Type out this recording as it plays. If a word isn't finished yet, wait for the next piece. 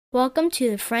Welcome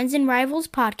to the Friends and Rivals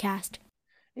podcast.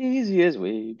 Easy as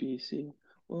way, BC.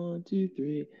 1, 2,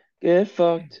 3. Get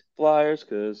fucked, Flyers,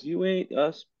 cause you ain't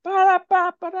us.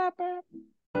 Ba-da-ba-ba-da-ba.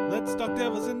 Let's talk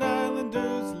Devils and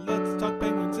Islanders. Let's talk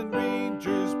Penguins and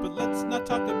Rangers. But let's not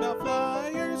talk about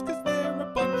Flyers, cause they're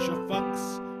a bunch of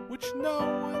fucks. Which no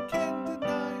one can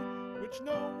deny. Which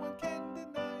no one can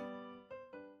deny.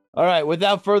 All right,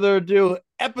 without further ado,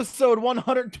 episode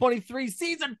 123,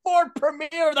 season 4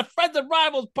 premiere of the Friends and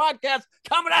Rivals podcast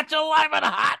coming at you live and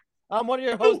hot. I'm one of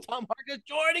your hosts, Tom Harkins.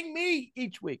 Joining me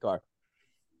each week are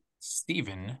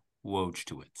Stephen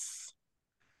Wojtowicz.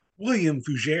 William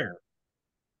Fougere.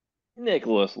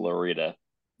 Nicholas Larita.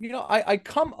 I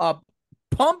come up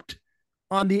pumped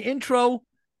on the intro,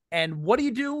 and what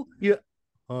do?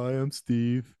 Hi, I'm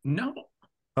Steve. No.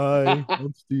 Hi,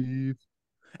 I'm Steve.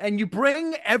 And you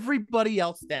bring everybody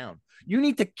else down. You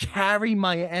need to carry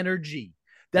my energy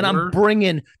that I'm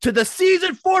bringing to the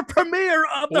season 4 premiere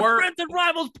of the Friends and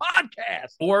Rivals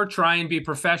podcast. Or try and be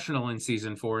professional in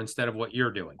season 4 instead of what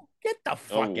you're doing. Get the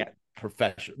fuck out.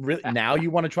 Professional. Really? Now you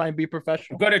want to try and be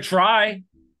professional? I'm going to try.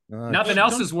 Nothing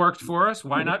else has worked for us.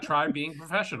 Why not try being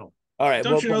professional? All right.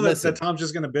 Don't you know that Tom's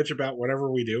just going to bitch about whatever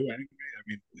we do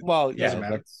anyway? I mean,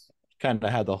 that's kind of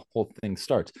how the whole thing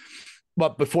starts.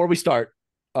 But before we start,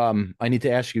 I need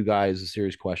to ask you guys a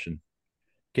serious question.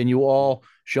 Can you all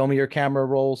show me your camera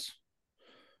rolls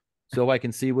so I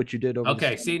can see what you did over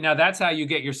Okay, see, now that's how you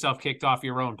get yourself kicked off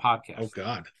your own podcast. Oh,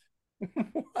 God.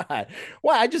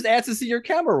 Why? I just asked to see your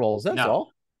camera rolls. That's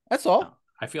all. That's all. No.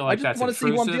 I feel like that's intrusive,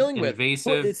 see who I'm dealing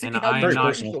invasive, with. And I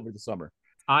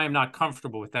am not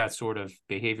comfortable with that sort of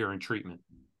behavior and treatment.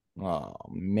 Oh,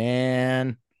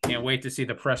 man. Can't wait to see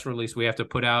the press release we have to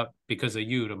put out because of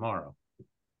you tomorrow.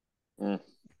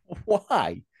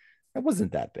 Why? That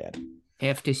wasn't that bad.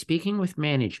 After speaking with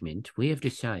management, we have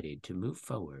decided to move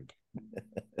forward.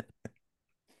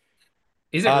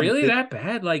 Is it really that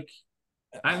bad?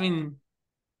 I mean,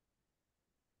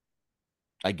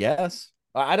 I guess.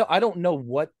 I don't know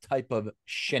what type of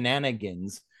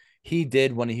shenanigans he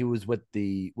did when he was with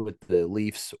the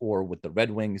Leafs or with the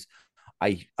Red Wings.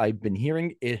 I've been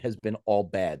hearing it has been all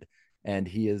bad, and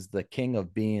he is the king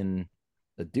of being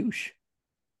a douche.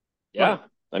 Yeah.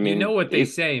 I mean, you know what they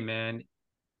say, man.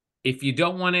 If you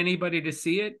don't want anybody to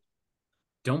see it,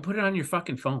 don't put it on your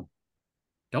fucking phone.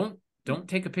 Don't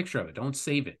take a picture of it. Don't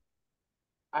save it.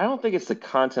 I don't think it's the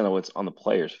content of what's on the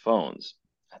players' phones.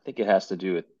 I think it has to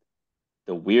do with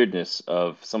the weirdness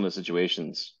of some of the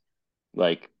situations.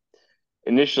 Like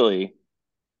initially,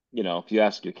 if you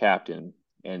ask your captain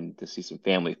and to see some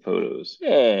family photos,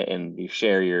 and you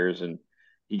share yours and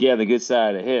you get on the good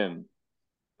side of him,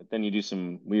 but then you do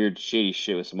some weird, shady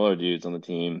shit with some other dudes on the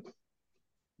team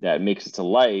that makes it to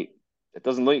light. It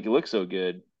doesn't look so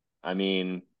good. I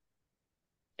mean,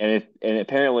 and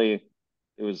apparently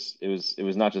it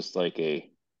was not just like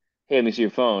hey, let me see your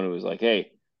phone. It was like,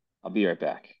 hey, I'll be right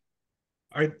back.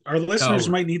 Our listeners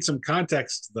might need some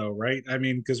context, though, right? I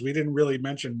mean, because we didn't really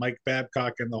mention Mike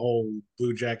Babcock and the whole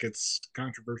Blue Jackets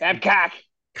controversy. Babcock!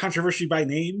 Controversy by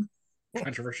name?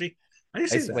 Controversy? How do you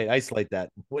say that? Wait, isolate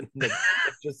that. What Nick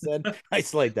just said?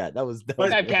 Isolate that. That was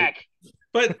Babcock.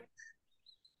 But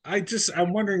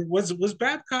I'm wondering, was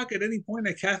Babcock at any point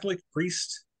a Catholic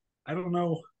priest? I don't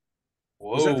know.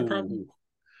 Whoa. Was that the problem?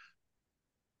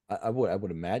 I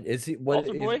would imagine. Is he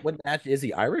is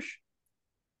he Irish?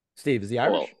 Steve, is he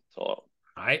Irish?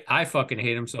 I fucking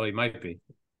hate him, so he might be.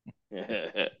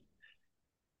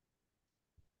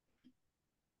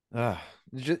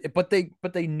 But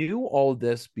they knew all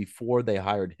this before they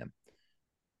hired him.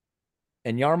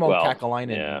 And Jarmo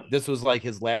Kakalainen, this was like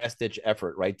his last ditch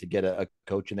effort, right, to get a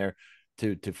coach in there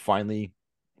to finally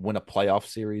win a playoff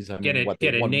series. I mean, one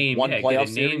playoff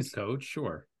series coach,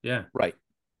 sure, yeah, right.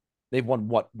 They've won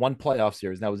one playoff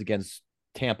series, and that was against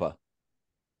Tampa.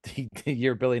 The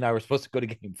year Billy and I were supposed to go to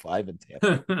Game 5 in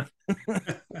Tampa.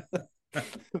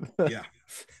 Yeah,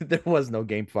 there was no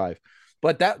Game 5,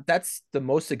 but that's the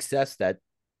most success that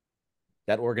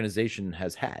organization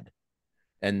has had,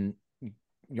 and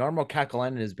Jarmo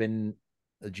Kakalainen has been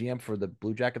a GM for the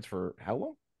Blue Jackets for how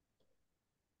long?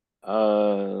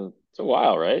 It's a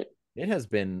while, right? It has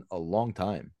been a long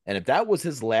time. And if that was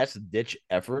his last ditch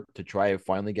effort to try to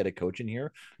finally get a coach in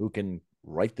here who can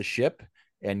right the ship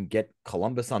and get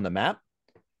Columbus on the map,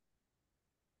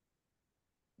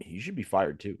 he should be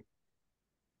fired too.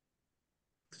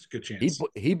 It's a good chance.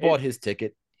 He bought his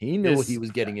ticket. He knew what he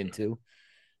was getting into.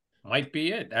 Might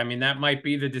be it. I mean, that might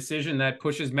be the decision that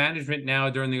pushes management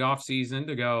now during the offseason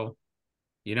to go,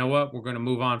 you know what, we're going to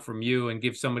move on from you and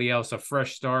give somebody else a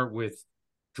fresh start with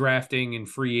drafting and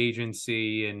free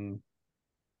agency. And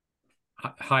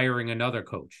hiring another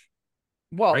coach.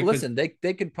 Well, right? Listen,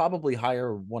 they could probably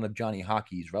hire one of Johnny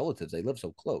Hockey's relatives. They live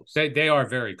so close. They are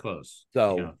very close.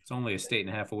 So it's only a state and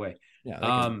a half away. Yeah, they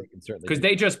can certainly because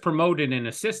they just promoted an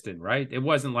assistant, right? It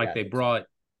wasn't like they brought.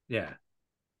 Yeah.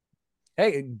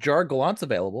 Hey, Jar Gallant's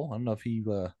available. I don't know if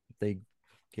they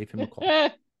gave him a call.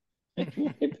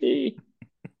 Maybe.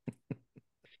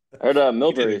 I heard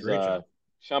Milbury's chomping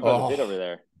at the bit over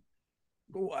there.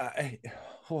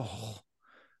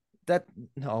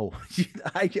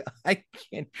 I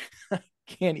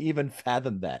can't even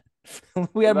fathom that.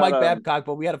 We had Mike Babcock,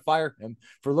 but we had to fire him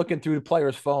for looking through the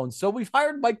players' phones. So we've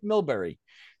hired Mike Milbury.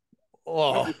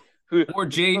 Oh, or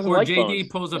JD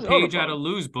pulls a page out of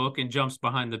Lou's book and jumps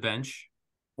behind the bench.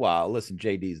 Wow, listen,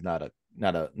 JD's not an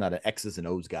X's and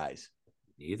O's guys.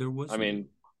 Neither was. I mean,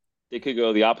 they could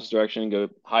go the opposite direction and go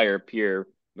hire Pierre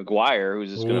McGuire,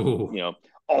 who's just going to,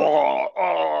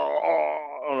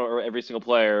 every single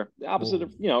player. The opposite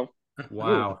of,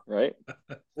 wow, right?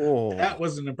 That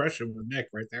was an impression with Nick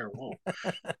right there. Whoa.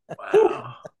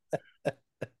 Wow.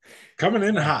 Coming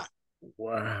in hot.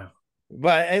 Wow.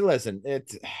 But hey, listen,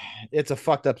 it's a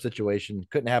fucked up situation.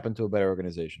 Couldn't happen to a better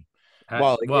organization. It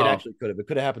actually could have. It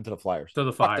could have happened to the Flyers. To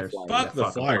the Flyers. Fuck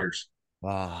the Flyers.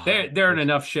 They're in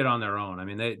enough shit on their own. I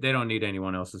mean, they don't need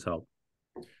anyone else's help.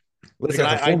 Listen,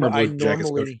 I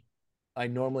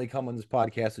normally come on this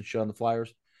podcast and show on the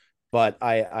Flyers, but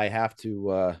I have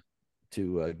to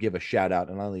give a shout out,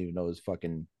 and I don't even know his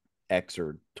fucking X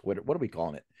or Twitter. What are we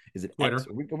calling it? Is it Twitter? X?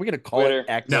 Are we going to call Twitter. it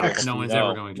X? No one's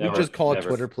ever going to. We just call it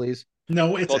Twitter, please.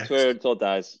 No, it's X. Twitter until it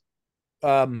dies.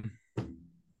 I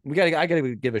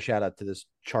gotta give a shout out to this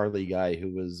Charlie guy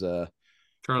who was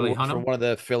Charlie Hunnam from one of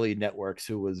the Philly networks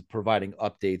who was providing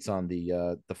updates on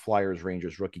the Flyers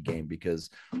Rangers rookie game, because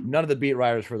none of the beat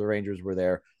writers for the Rangers were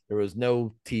there. There was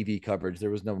no TV coverage. There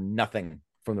was nothing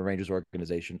from the Rangers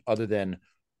organization other than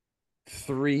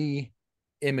 3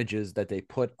 images that they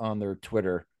put on their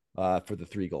Twitter for the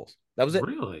 3 goals. That was it.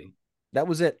 Really? That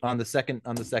was it on the second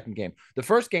game. The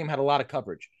first game had a lot of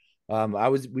coverage.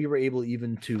 We were able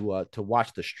even to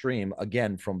watch the stream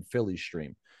again from Philly's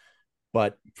stream,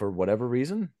 but for whatever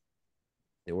reason,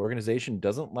 the organization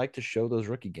doesn't like to show those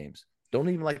rookie games. Don't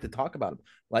even like to talk about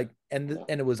them. And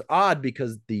it was odd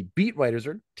because the beat writers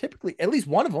are typically, at least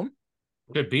one of them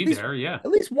could be there. Yeah, at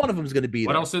least one of them is going to be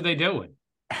there. What else are they doing?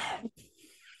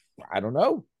 I don't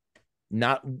know.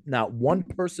 Not one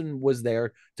person was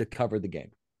there to cover the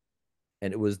game,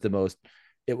 and it was the most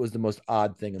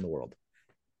odd thing in the world.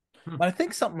 But I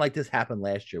think something like this happened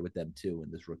last year with them too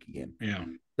in this rookie game. Yeah.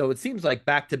 So it seems like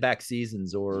back-to-back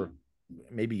seasons, or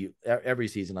maybe every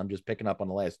season, I'm just picking up on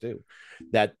the last 2,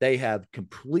 that they have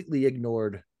completely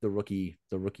ignored the rookie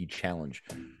challenge.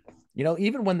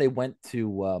 Even when they went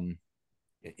to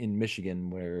in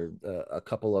Michigan, where a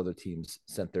couple other teams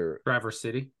sent their Traverse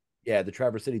City. Yeah, the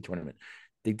Traverse City tournament.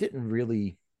 They didn't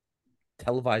really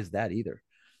televise that either.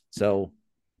 So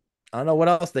I don't know what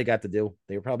else they got to do.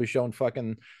 They were probably showing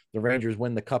fucking the Rangers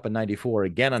win the Cup in '94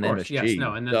 again on MSG. Yes,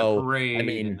 no, and then the parade. I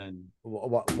mean,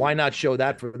 why not show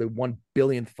that for the 1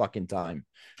 billionth fucking time?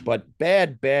 But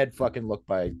bad fucking look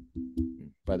by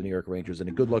the New York Rangers, and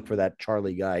a good look for that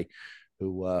Charlie guy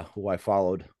who I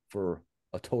followed for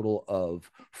a total of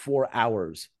 4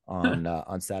 hours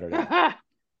on Saturday.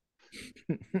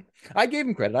 I gave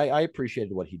him credit. I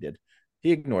appreciated what he did.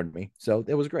 He ignored me, so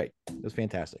it was great. It was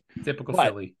fantastic. Typical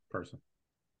Philly person.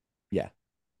 Yeah.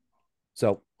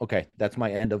 So okay, that's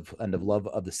my end of love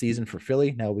of the season for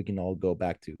Philly. Now we can all go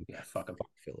back to fuck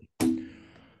Philly.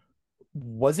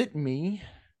 Was it me,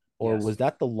 or was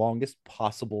that the longest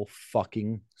possible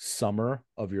fucking summer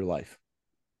of your life,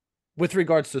 with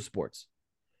regards to sports?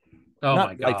 Oh Not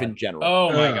my god, life in general.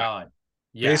 Oh my god.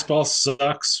 Yeah. Baseball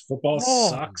sucks. Football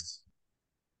sucks.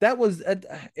 That was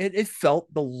it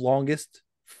felt the longest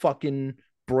fucking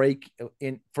break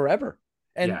in forever.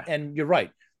 And you're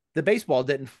right. The baseball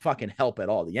didn't fucking help at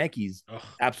all. The Yankees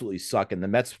absolutely suck, and the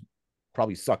Mets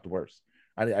probably sucked worse.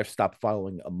 I've stopped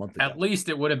following a month ago. At least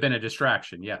it would have been a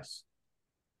distraction, yes.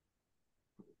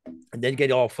 And then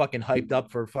get all fucking hyped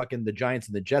up for fucking the Giants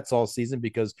and the Jets all season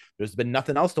because there's been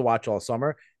nothing else to watch all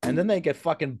summer. And then they get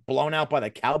fucking blown out by the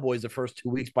Cowboys the first 2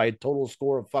 weeks by a total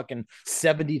score of fucking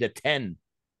 70-10.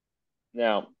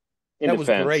 Now, that was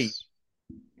great.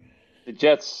 The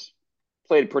Jets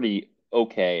played pretty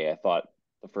okay, I thought,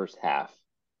 the first half.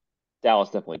 Dallas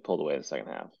definitely pulled away in the second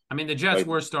half. I mean, the Jets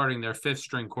were starting their 5th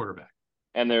string quarterback.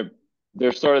 And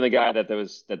they're starting the guy that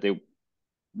they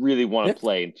really want to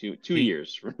play in two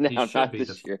years from now, not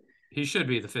this year. He should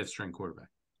be the 5th string quarterback.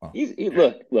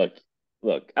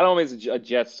 Look. I don't know if it's a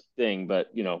Jets thing,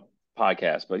 but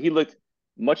podcast. But he looked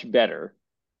much better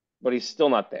but he's still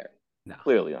not there. No.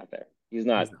 Clearly not there. He's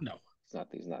not. No.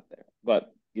 He's not there.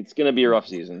 But it's going to be a rough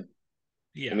season.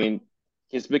 Yeah. I mean,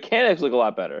 his mechanics look a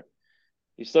lot better.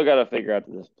 You still got to figure out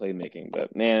this playmaking.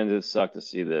 But man, it sucked to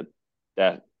see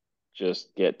that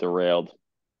just get derailed.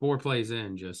 4 plays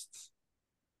in, just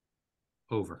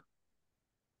over.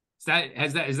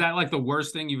 Is that like the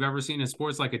worst thing you've ever seen in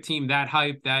sports? Like a team that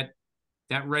hyped,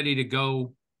 that ready to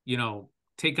go,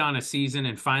 take on a season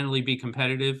and finally be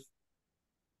competitive,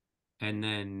 and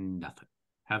then nothing.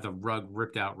 Have the rug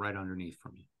ripped out right underneath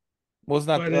from you. Well, it's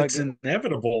not. But it's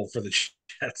inevitable for the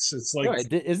Jets. It's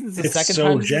like, isn't this the second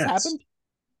time this has happened?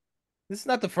 This is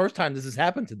not the first time this has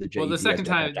happened to the Jets. Well, the second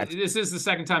time, this is the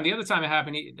second time. The other time it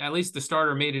happened, at least the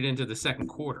starter made it into the second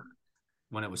quarter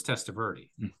when it was Testaverde.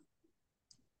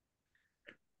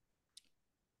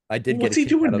 I did. What's he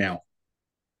doing now?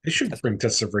 They should bring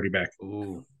Testaverde back.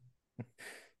 Ooh.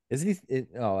 Isn't he?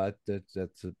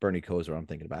 That's Bernie Kosar I'm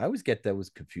thinking about. I always get that was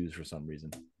confused for some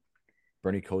reason.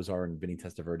 Bernie Kosar and Vinny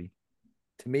Testaverde.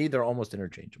 To me, they're almost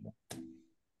interchangeable.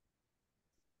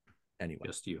 Anyway,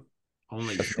 just you.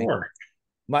 Only sure.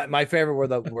 My favorite were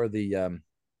the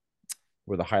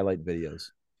highlight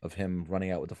videos of him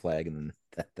running out with the flag, and then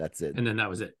that's it. And then that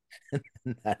was it.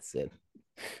 That's it.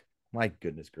 My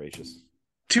goodness gracious.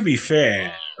 To be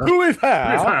fair,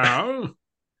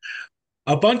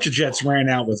 a bunch of Jets ran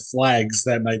out with flags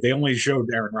that night. They only showed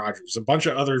Aaron Rodgers. A bunch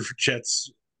of other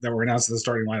Jets that were announced in the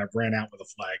starting lineup ran out with a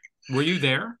flag. Were you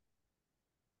there?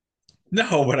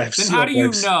 No, but I've seen. Then how do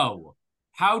you know?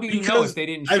 How do you know if they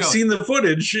didn't show I've seen the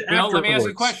footage. Bill, let me ask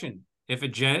you a question. If a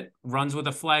Jet runs with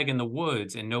a flag in the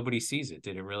woods and nobody sees it,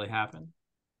 did it really happen?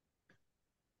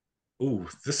 Ooh,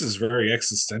 this is very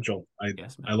existential.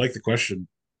 I like the question.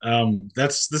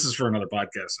 This is for another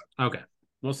podcast. Okay.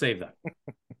 We'll save that.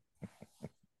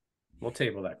 We'll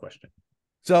table that question.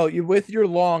 So you with your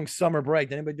long summer break,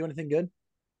 did anybody do anything good?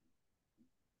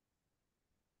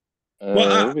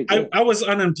 Well, I was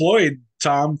unemployed,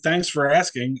 Tom. Thanks for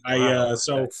asking. Wow,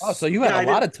 so you had a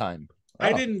lot of time. Oh.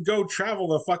 I didn't go travel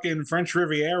the fucking French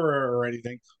Riviera or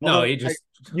anything. No,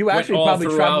 you actually probably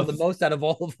traveled the most out of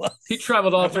all of us. He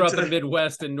traveled all throughout the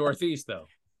Midwest and Northeast, though.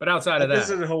 But outside of that, I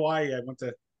visited Hawaii. I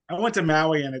went to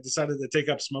Maui and I decided to take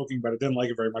up smoking, but I didn't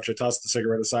like it very much. I tossed the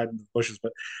cigarette aside in the bushes.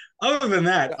 But other than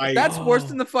that, that's worse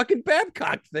than the fucking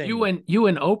Babcock thing. You and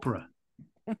Oprah.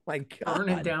 Oh my God.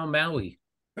 Burning down Maui.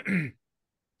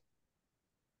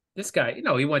 This guy,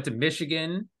 he went to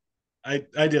Michigan.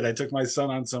 I did. I took my son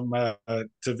on some to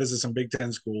visit some Big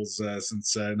Ten schools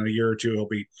since in a year or two he'll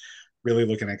be really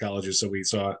looking at colleges. So we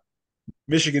saw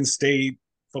Michigan State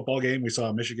football game. We saw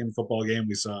a Michigan football game.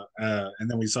 We saw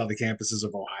and then we saw the campuses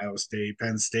of Ohio State,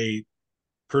 Penn State,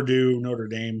 Purdue, Notre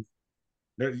Dame.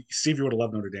 Steve, you would have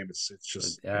loved Notre Dame. It's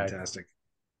just fantastic.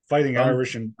 Fighting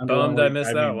Irish and bummed I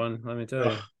missed that one. Let me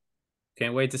tell you.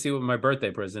 Can't wait to see what my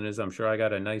birthday present is. I'm sure I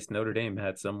got a nice Notre Dame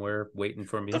hat somewhere waiting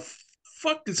for me. The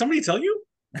fuck? Did somebody tell you?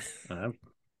 I'm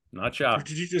not shocked. Or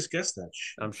did you just guess that?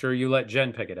 I'm sure you let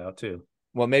Jen pick it out too.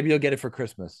 Well, maybe you'll get it for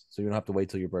Christmas, so you don't have to wait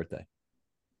till your birthday.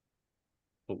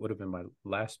 What would have been my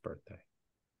last birthday?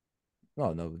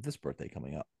 Oh, no, this birthday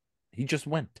coming up. He just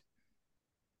went.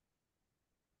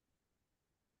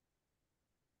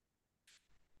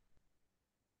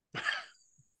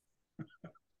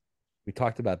 We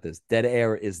talked about this. Dead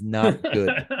air is not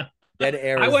good. Dead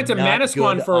air. I went to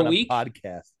Manasquan for a week.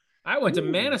 Podcast. I went to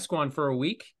Manasquan for a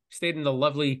week. Stayed in the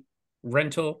lovely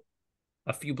rental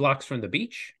a few blocks from the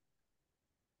beach.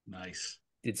 Nice.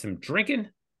 Did some drinking.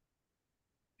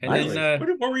 And nice. then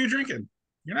what were you drinking?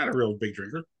 You're not a real big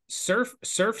drinker.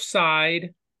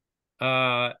 Surfside,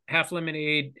 half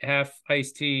lemonade, half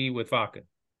iced tea with vodka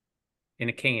in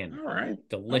a can. All right.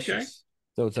 Delicious. Okay.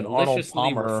 So it's an Arnold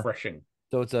Palmer. Refreshing.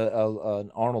 So it's an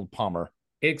Arnold Palmer.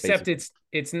 Except basically.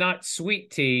 it's not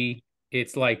sweet tea.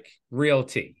 It's like real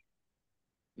tea.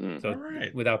 So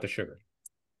without the sugar.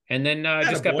 And then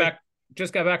just got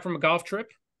back from a golf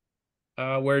trip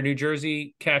where New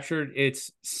Jersey captured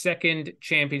its second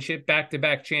championship,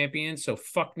 back-to-back champions. So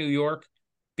fuck New York.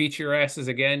 Beat your asses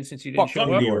again since you didn't show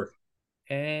up. New York.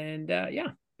 And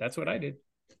that's what I did.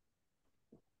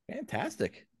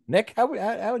 Fantastic. Nick, how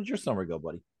did your summer go,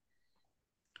 buddy?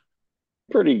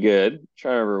 Pretty good.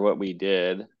 Trying to remember what we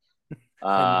did.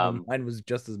 Mine was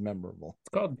just as memorable.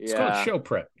 It's called show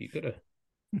prep. You could have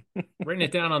written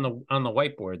it down on the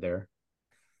whiteboard there.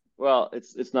 Well,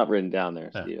 it's not written down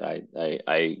there, Steve.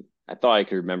 I thought I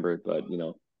could remember it, but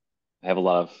I have a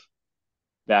lot of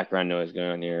background noise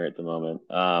going on here at the moment.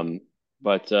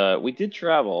 But we did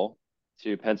travel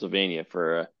to Pennsylvania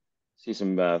for see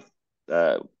some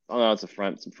hung out with some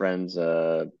friends,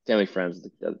 family friends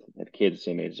that have kids the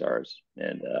same age as ours,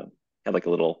 and had like a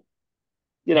little,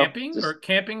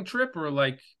 camping trip or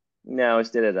like. No, I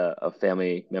stayed at a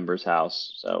family member's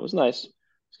house, so it was nice. It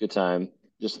was a good time,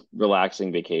 just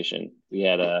relaxing vacation. We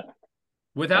had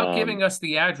Without giving us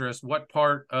the address, what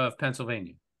part of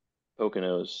Pennsylvania?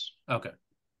 Poconos. Okay.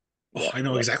 Oh, I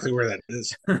know exactly where that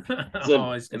is. He's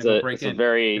going to go break in. It's a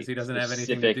very because he doesn't have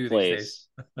anything to do place.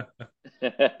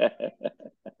 These days.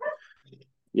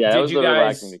 Yeah, that was a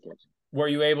relaxing vacation. Were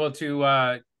you able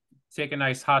to take a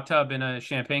nice hot tub in a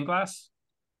champagne glass?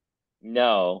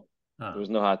 No, there was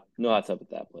no hot tub at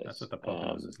that place. That's what the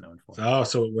Poconos is known for. Oh,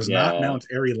 so it was not Mount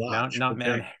Airy Lodge. Not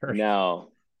Mount Airy. No.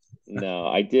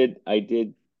 I did a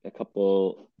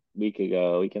week and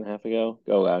a half ago,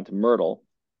 go out to Myrtle,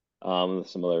 with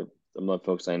some other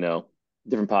folks I know,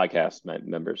 different podcast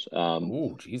members.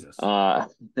 Oh, Jesus.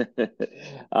 We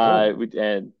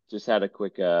just had a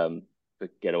quick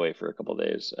getaway for a couple of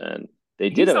days, and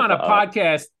He's on a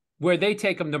podcast where they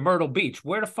take him to Myrtle Beach.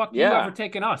 Where the fuck you ever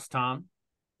taken us, Tom?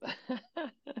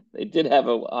 They did have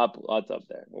a hot tub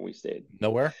there when we stayed.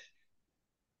 Nowhere.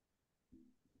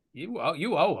 You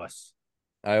owe us.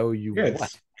 I owe you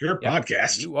what? Your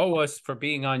podcast. You owe us for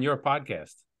being on your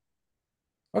podcast.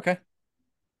 Okay.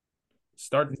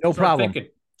 Start problem.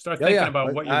 Start thinking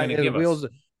about what you're going to give us.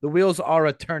 The wheels are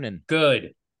a turning.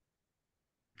 Good.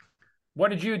 What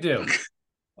did you do?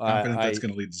 Confident that's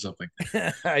going to lead to something.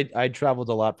 I traveled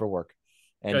a lot for work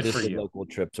and just did local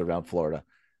trips around Florida.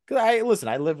 Because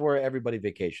I live where everybody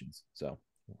vacations, so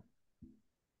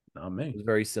not me. It was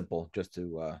very simple just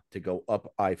to go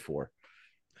up I-4.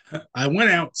 I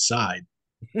went outside.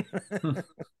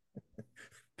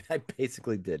 I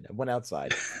basically did. I went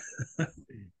outside.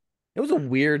 It was a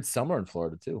weird summer in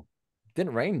Florida too. It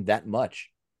didn't rain that much.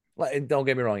 Don't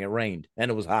get me wrong, it rained and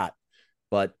it was hot,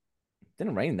 but it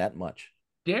didn't rain that much.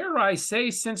 Dare I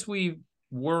say, since we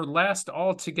were last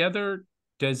all together,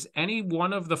 does any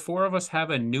one of the four of us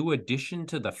have a new addition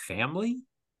to the family?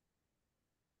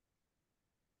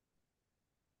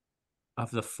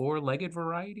 Of the four-legged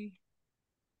variety?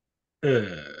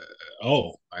 I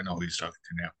know who he's talking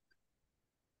to now.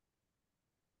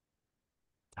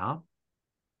 Tom?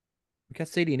 We got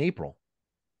Sadie in April.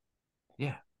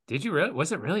 Yeah. Did you really?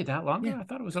 Was it really that long ago? I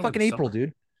thought it was over fucking April,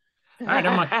 dude. All right,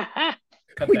 never mind.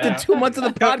 We did 2 months of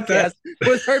the podcast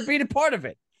with her being a part of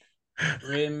it.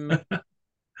 Trim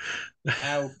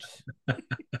out.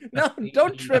 No,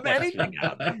 don't trim anything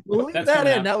out. Leave that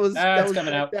in. That was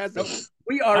coming out. Nope.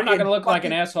 I'm not going to look like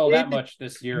an asshole that much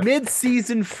this year.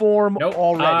 Mid-season form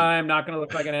already. I'm not going to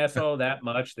look like an asshole that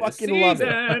much this season. Love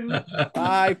it.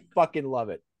 I fucking love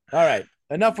it. All right.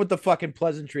 Enough with the fucking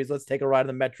pleasantries. Let's take a ride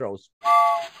in the Metros.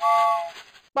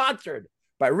 Sponsored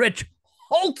by Rich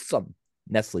Wholesome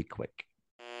Nestle Quick.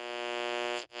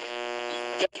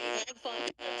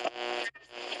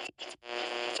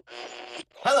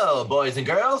 Hello, boys and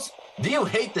girls. Do you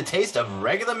hate the taste of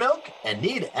regular milk and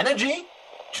need energy?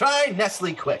 Try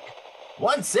Nestle Quick.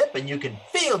 One sip and you can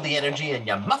feel the energy in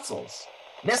your muscles.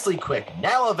 Nestle Quick,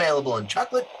 now available in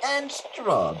chocolate and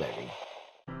strawberry.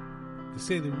 They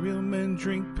say the real men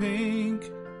drink pink.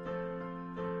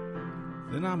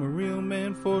 Then I'm a real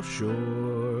man for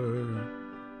sure.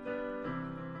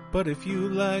 But if you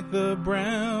like the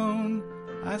brown,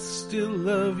 I still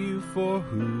love you for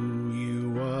who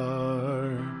you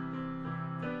are.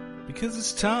 Because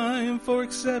it's time for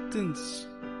acceptance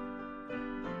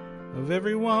of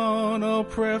everyone, all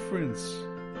preference.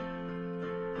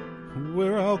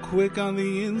 We're all quick on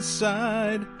the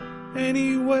inside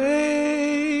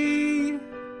anyway.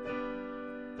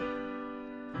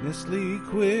 Nestle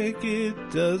Quick, it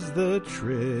does the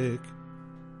trick.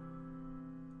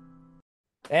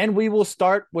 And we will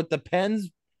start with the Pens.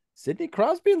 Sidney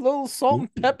Crosby, a little salt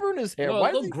and pepper in his hair. A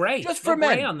little gray. Just for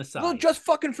men. On the side. Just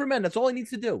fucking for men. That's all he needs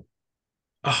to do.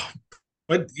 Oh,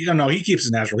 but he keeps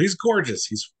it natural. He's gorgeous.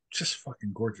 He's just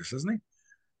fucking gorgeous, isn't he?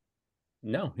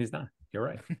 No, he's not. You're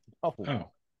right.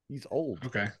 Oh, he's old.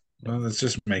 Okay. Well, that's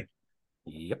just me.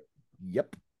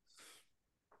 Yep.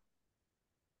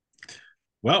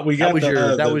 Well, we got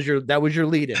that was your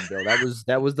lead in, Bill.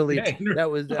 That was the lead. Hey,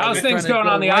 that was how's things going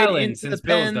on the island since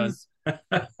Bill's done?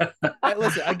 Right,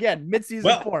 listen, again,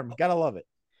 mid-season form. Gotta love it.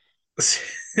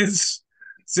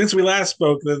 Since we last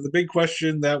spoke, the big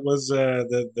question that was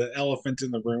the elephant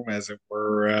in the room, as it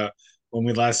were, when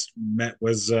we last met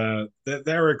was the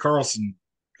Erik Karlsson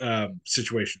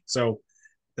situation. So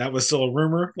that was still a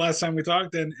rumor last time we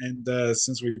talked, and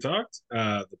since we talked,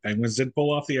 the Penguins did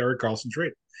pull off the Erik Karlsson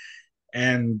trade,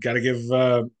 and got to give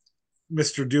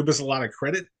Mr. Dubas a lot of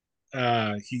credit.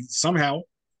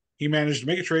 He he managed to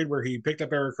make a trade where he picked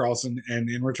up Erik Karlsson and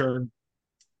in return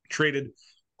traded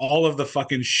all of the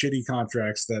fucking shitty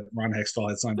contracts that Ron Hextall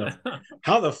had signed up.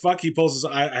 How the fuck he pulls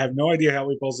this? I have no idea how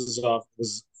he pulls this off. It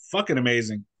was fucking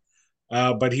amazing.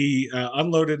 But he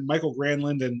unloaded Michael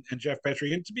Granlund and Jeff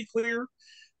Petrie. And to be clear,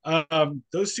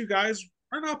 those two guys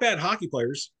are not bad hockey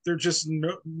players. They're just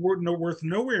worth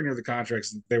nowhere near the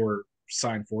contracts that they were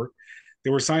signed for.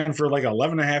 They were signed for like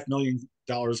 $11.5 million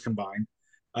combined.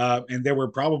 And they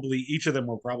were probably, each of them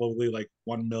were probably like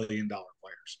 $1 million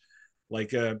players.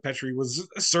 Like Petrie was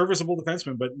a serviceable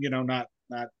defenseman, but not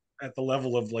at the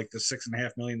level of like the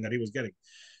 $6.5 million that he was getting.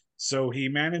 So he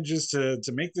manages to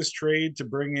make this trade to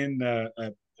bring in a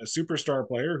superstar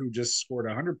player who just scored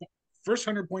first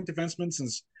 100-point defenseman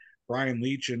since Brian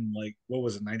Leach in like, what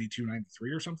was it, 92,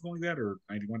 93 or something like that, or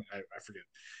 91, I forget,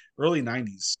 early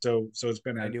 90s. So it's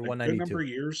been a good number of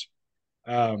years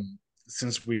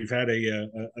since we've had a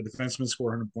defenseman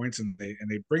score 100 points, and they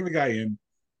bring the guy in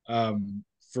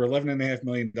for $11.5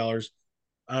 million.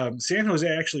 San Jose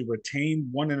actually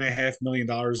retained $1.5 million in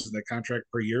that contract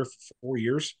per year for 4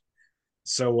 years.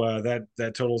 So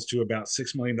that totals to about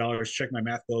 $6 million. Check my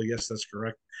math, Bill. Yes, that's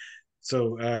correct.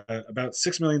 So about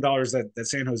 $6 million that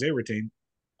San Jose retained.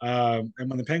 And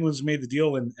when the Penguins made the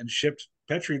deal and shipped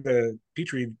Petrie,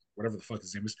 whatever the fuck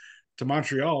his name is, to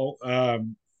Montreal,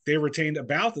 they retained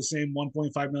about the same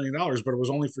 $1.5 million, but it was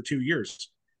only for 2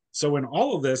 years. So in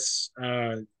all of this,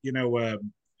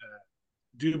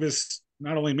 Dubas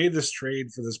not only made this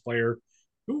trade for this player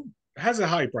who has a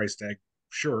high price tag,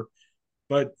 sure,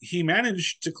 but he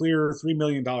managed to clear $3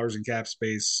 million in cap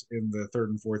space in the third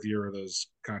and fourth year of those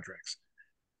contracts.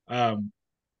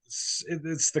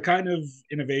 It's the kind of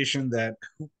innovation that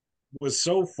was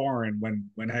so foreign when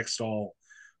Hextall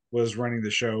was running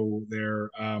the show there.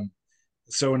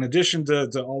 So in addition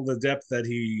to all the depth that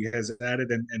he has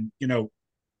added, and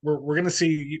we're going to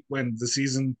see when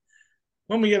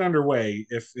we get underway,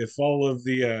 if all of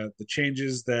the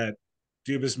changes that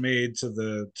Dubas made to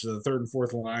the third and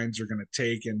fourth lines are going to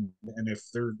take, and if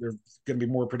they're going to be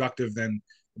more productive than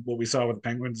what we saw with the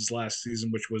Penguins last season,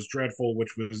 which was dreadful,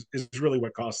 is really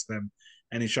what cost them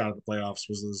any shot at the playoffs,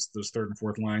 was those third and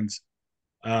fourth lines.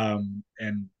 And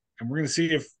we're going to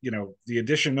see if the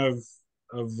addition of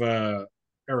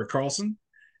Erik Karlsson,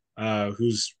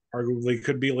 who's arguably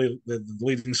could be the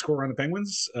leading scorer on the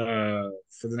Penguins for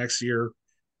the next year,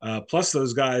 plus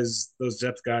those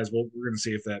depth guys. Well, we're going to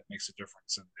see if that makes a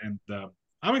difference. And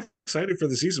I'm excited for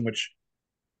the season, which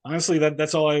honestly,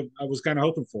 that's all I was kind of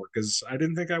hoping for, because I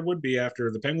didn't think I would be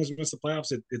after the Penguins missed the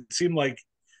playoffs. It seemed like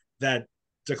that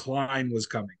decline was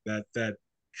coming, that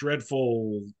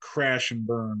dreadful crash and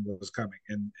burn was coming,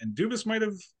 and Dubas might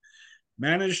have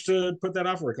managed to put that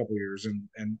off for a couple of years.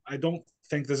 And I don't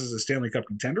think this is a Stanley Cup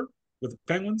contender with the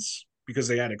Penguins because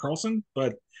they added Karlsson,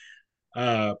 but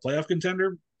playoff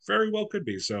contender very well could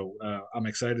be. So I'm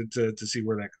excited to see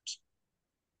where that goes.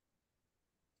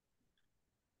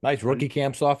 Nice. Rookie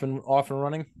camps off and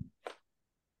running.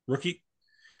 Rookie.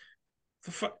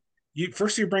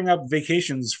 First you bring up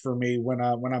vacations for me when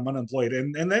I'm unemployed,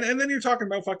 and then you're talking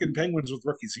about fucking Penguins with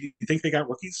rookies. You think they got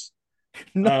rookies?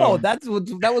 No, that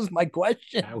was my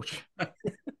question. Ouch.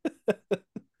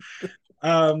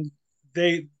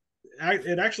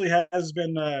 It actually has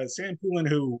been Sam Poulin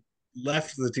who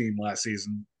left the team last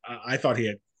season. I thought he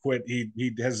had quit.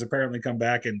 He has apparently come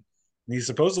back, and he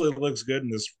supposedly looks good in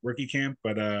this rookie camp,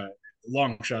 but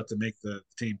long shot to make the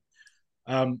team.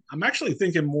 I'm actually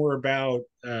thinking more about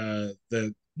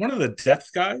one of the depth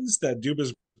guys that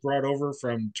Dubas brought over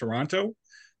from Toronto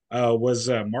was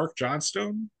Mark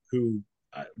Johnstone, who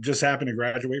just happened to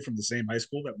graduate from the same high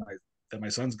school that my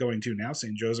son's going to now,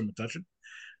 St. Joseph Metuchen,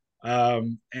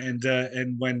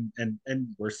 and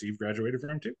where Steve graduated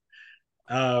from too.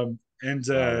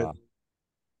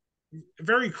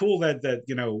 Very cool that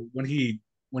when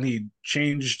he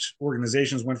changed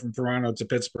organizations, went from Toronto to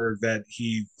Pittsburgh, that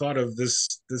he thought of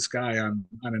this guy on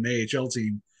an AHL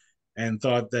team and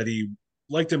thought that he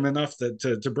liked him enough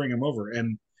to bring him over.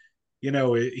 And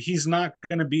he's not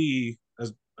going to be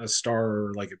a star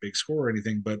or like a big scorer or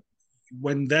anything, but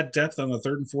when that depth on the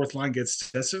third and fourth line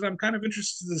gets tested, I'm kind of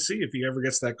interested to see if he ever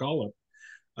gets that call up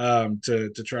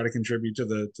to try to contribute to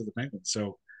the Penguins.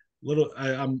 So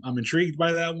I'm intrigued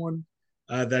by that one,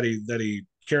 that he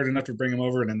cared enough to bring him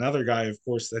over. And another guy, of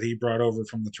course, that he brought over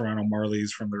from the Toronto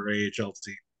Marlies from their AHL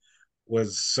team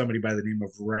was somebody by the name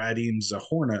of Radim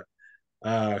Zahorna,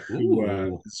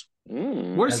 who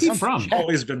where's he from?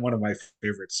 Always been one of my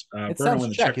favorites. It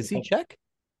sounds Czech. Is he Czech?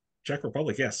 Czech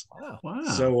Republic, yes. Wow.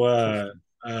 So a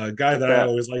guy that I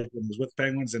always liked when he was with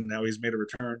Penguins, and now he's made a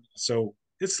return. So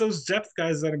it's those depth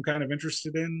guys that I'm kind of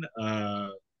interested in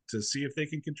to see if they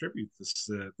can contribute this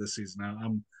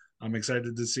season. I'm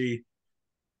excited to see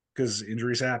because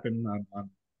injuries happen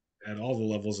at all the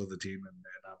levels of the team, and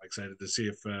I'm excited to see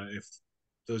if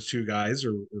those two guys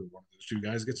or one of those two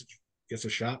guys gets a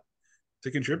shot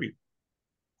to contribute.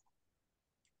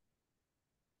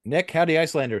 Nick, how the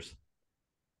Icelanders?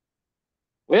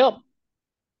 Well,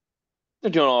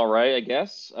 they're doing all right, I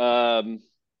guess.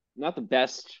 Not the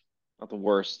best, not the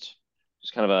worst.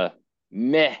 Just kind of a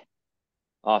meh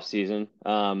off season.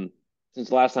 Since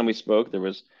the last time we spoke, there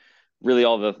was really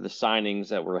all the signings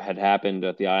that had happened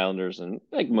at the Islanders and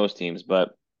like most teams.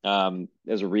 But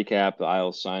as a recap, the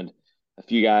Isles signed a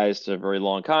few guys to very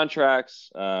long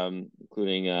contracts,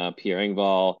 including Pierre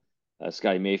Engvall,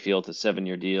 Scotty Mayfield to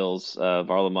 7-year deals,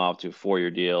 Varlamov to a 4-year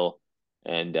deal,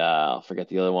 and I'll forget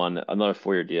the other one, another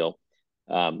 4-year deal.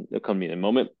 They'll come to me in a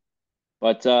moment.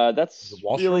 But that's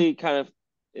really kind of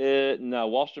no,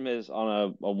 Wallstrom is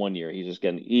on a 1 year. He's just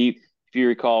getting if you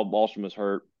recall, Wallstrom was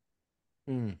hurt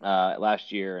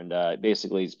last year, and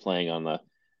basically he's playing on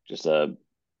just a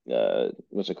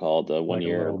what's it called, the 1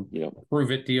 year,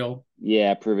 prove it deal.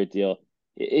 Yeah, prove it deal.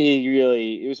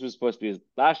 It was supposed to be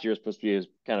last year was supposed to be his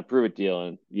kind of prove it deal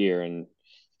in year, and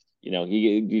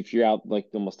if you're out like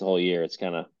almost the whole year, it's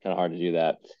kind of hard to do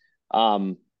that.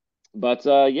 But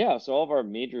yeah, so all of our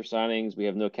major signings, we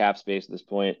have no cap space at this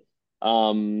point.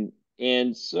 And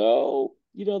so,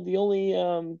 the only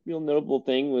notable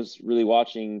thing was really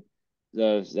watching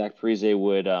Zach Parise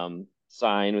would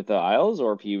sign with the Isles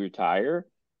or if he retire.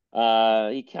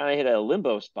 He kind of hit a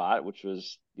limbo spot, which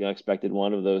was the unexpected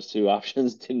one of those two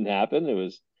options didn't happen. It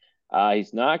was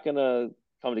he's not gonna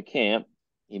come to camp.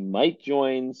 He might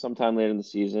join sometime later in the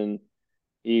season.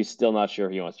 He's still not sure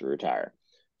if he wants to retire.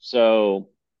 So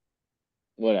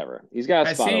whatever. He's got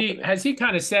a spot open. Has he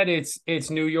kind of said it's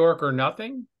New York or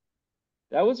nothing?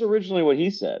 That was originally what he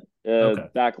said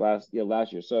back last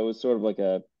year. So it was sort of like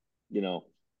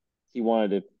he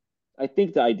wanted to. I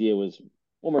think the idea was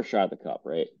one more shot at the cup,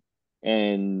 right?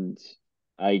 And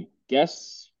I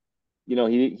guess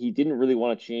he didn't really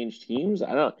want to change teams.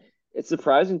 I don't. It's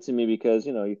surprising to me because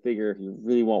you figure if you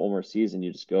really want one more season,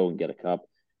 you just go and get a cup,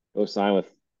 go sign with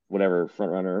whatever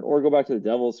front runner, or go back to the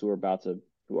Devils who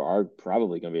are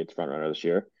probably going to be a front runner this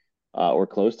year, or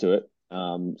close to it.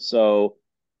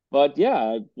 But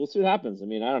yeah, we'll see what happens. I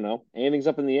mean, I don't know. Anything's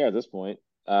up in the air at this point.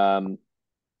 Outside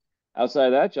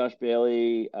of that, Josh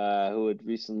Bailey, who had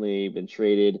recently been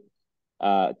traded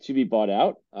to be bought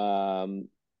out,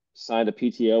 signed a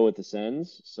PTO with the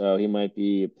Sens, so he might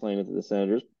be playing with the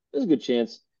Senators. There's a good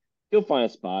chance he'll find a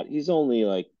spot. He's only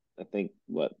I think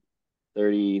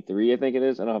 33, I think it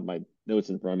is. I don't have my notes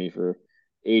in front of me for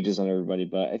ages on everybody,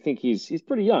 but I think he's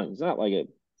pretty young. He's not like a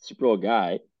super old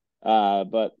guy.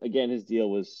 But again, his deal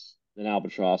was an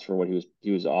albatross for what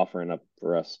he was offering up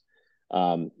for us.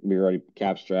 We were already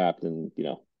cap strapped, and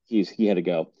he had to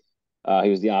go. He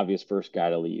was the obvious first guy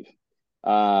to leave.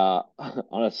 On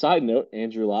a side note,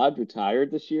 Andrew Ladd retired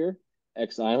this year,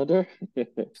 ex-Islander.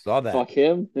 Saw that. Fuck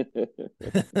him.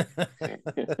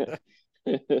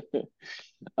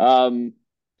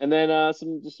 And then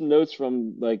some notes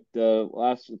from like the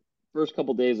first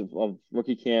couple days of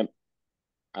rookie camp.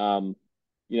 It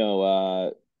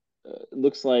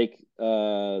looks like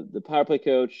the power play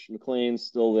coach McLean's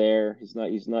still there. He's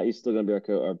still going to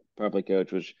be our power play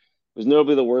coach, which was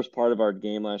notably the worst part of our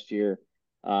game last year.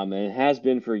 And it has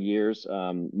been for years,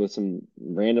 with some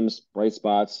random bright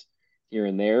spots here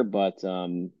and there, but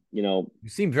you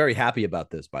seem very happy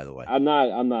about this, by the way. I'm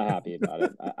not happy about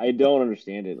it. I don't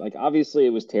understand it. Like, obviously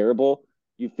it was terrible.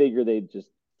 You figure they'd just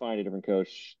find a different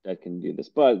coach that can do this,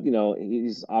 but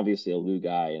he's obviously a Lou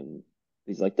guy, and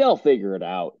he's like, they'll figure it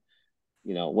out,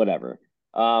 whatever.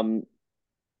 On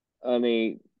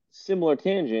a similar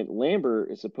tangent,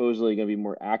 Lambert is supposedly going to be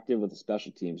more active with the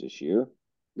special teams this year.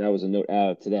 That was a note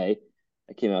today.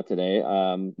 That came out today,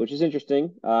 which is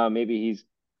interesting. Maybe he's,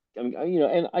 and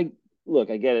I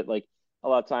get it. Like, a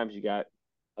lot of times you got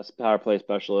a power play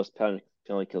specialist, penalty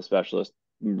kill specialist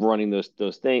running those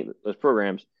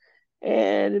programs,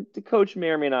 and the coach may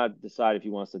or may not decide if he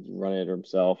wants to run it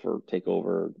himself or take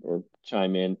over or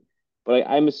chime in. But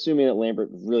I'm assuming that Lambert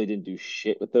really didn't do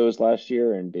shit with those last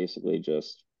year, and basically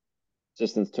just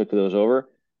assistants took those over.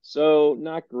 So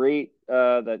not great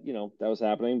that was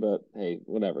happening, but hey,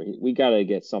 whatever. We got to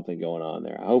get something going on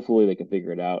there. Hopefully they can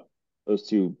figure it out. Those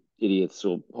two idiots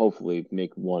will hopefully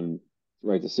make one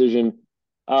right decision.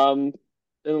 And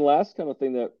the last kind of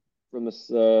thing that from this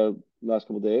last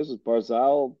couple of days is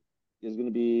Barzal is going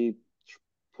to be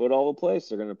put all over the place.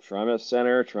 They're going to try him at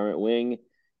center, try him at wing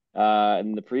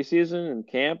in the preseason and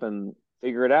camp, and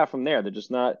figure it out from there. They're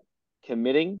just not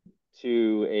committing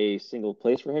to a single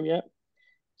place for him yet.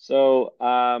 So,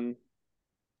 I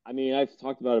mean, I've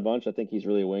talked about it a bunch. I think he's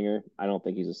really a winger. I don't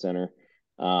think he's a center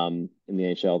in the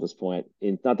NHL at this point.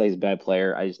 It's not that he's a bad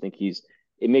player. I just think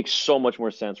it makes so much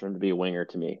more sense for him to be a winger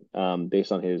to me,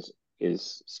 based on his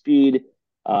speed,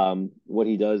 what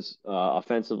he does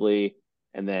offensively,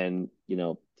 and then,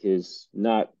 his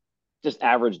not just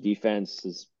average defense,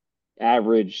 his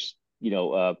average,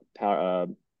 power,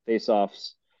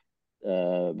 face-offs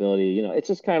ability. It's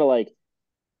just kind of like,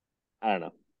 I don't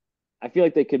know. I feel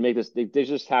like they could make this. They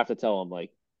just have to tell him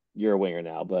like, you're a winger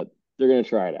now, but they're gonna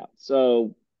try it out.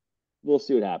 So we'll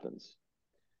see what happens.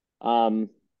 Um,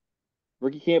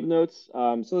 Rookie camp notes.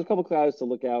 So there's a couple guys to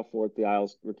look out for at the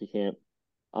Isles rookie camp.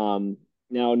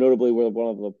 Now notably, we're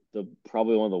one of the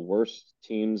probably one of the worst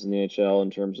teams in the NHL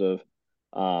in terms of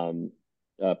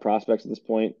prospects at this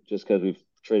point, just because we've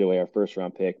traded away our first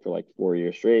round pick for like 4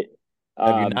 years straight.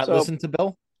 Have you not listened to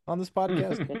Bill on this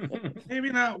podcast?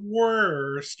 Maybe not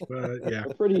worst, but yeah,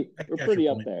 we're pretty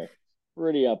up there.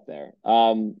 Pretty up there.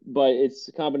 But it's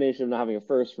a combination of not having a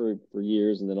first for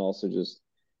years and then also just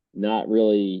not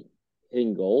really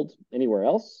hitting gold anywhere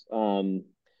else.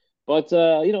 But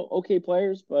okay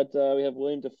players. But we have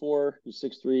William DeFore, who's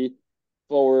 6'3",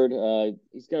 forward.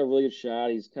 He's got a really good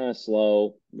shot. He's kind of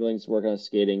slow. Really needs to work on his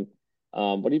skating.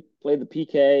 But he played the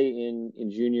PK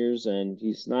in juniors, and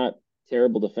he's not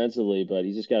terrible defensively, but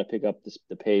he's just got to pick up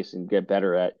the pace and get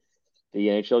better at the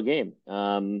NHL game.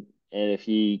 And if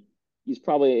he's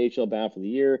probably AHL bound for the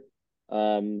year.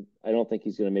 I don't think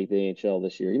he's going to make the NHL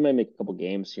this year. He might make a couple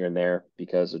games here and there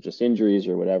because of just injuries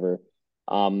or whatever.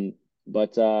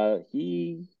 But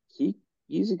he's a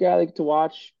guy like to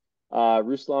watch.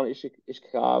 Ruslan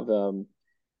Ishkov,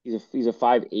 he's a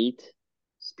 5'8"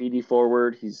 speedy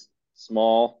forward. He's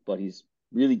small, but he's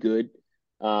really good.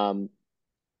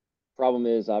 Problem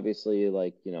is obviously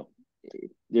like,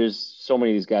 there's so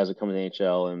many of these guys that come in the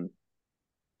NHL and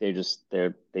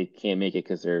they can't make it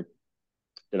because they're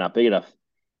not big enough.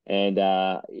 And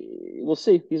we'll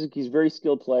see. He's a very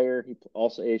skilled player. He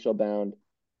also AHL bound.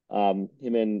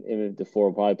 Him and DeFore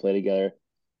will probably play together.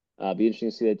 Be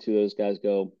interesting to see that two of those guys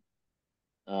go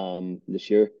this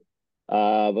year.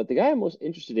 But the guy I'm most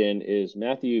interested in is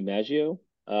Matthew Maggio.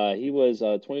 He was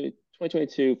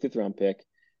 2022 fifth round pick.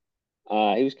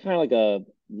 He was kind of like a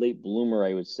late bloomer,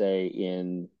 I would say,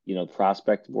 in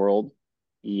prospect world.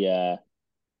 He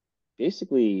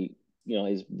basically,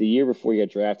 the year before he got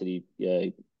drafted, he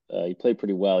played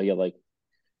pretty well. He had like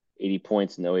 80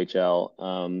 points in the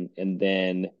OHL. And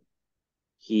then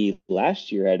he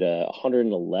last year had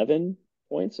 111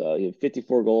 points. He had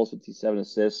 54 goals, 57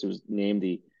 assists. He was named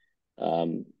the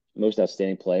most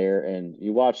outstanding player. And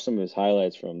you watch some of his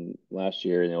highlights from last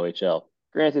year in the OHL.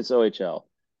 Granted, it's OHL.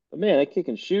 But man, that kid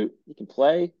can shoot. He can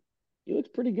play. He looks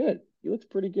pretty good.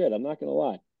 I'm not going to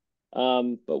lie.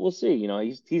 But we'll see.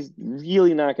 He's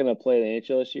really not going to play the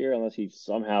NHL this year unless he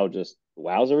somehow just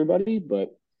wows everybody.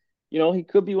 But he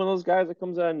could be one of those guys that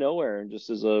comes out of nowhere and just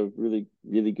is a really,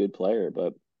 really good player.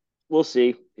 But we'll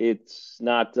see. It's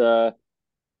not. He's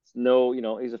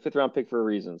a fifth round pick for a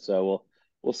reason. So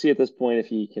we'll see at this point if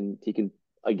he can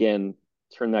again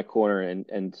turn that corner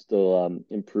and still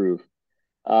improve.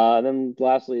 And then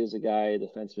lastly is a guy,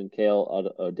 defenseman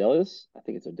Cale Odelis. I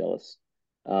think it's Odelis.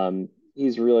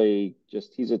 He's really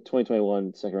he's a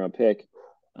 2021 second round pick.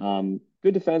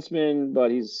 Good defenseman, but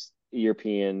he's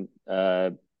European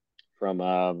from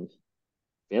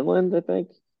Finland, I think.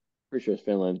 Pretty sure it's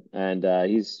Finland. And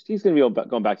he's going to be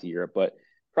going back to Europe, but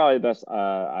probably the best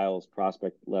Isles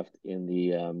prospect left in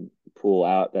the pool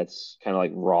out. That's kind of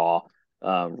like raw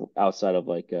outside of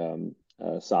like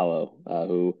Salo,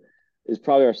 who is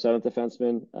probably our seventh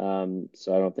defenseman.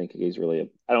 So I don't think he's really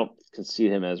I don't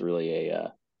concede him as really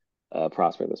a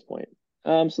prospect at this point.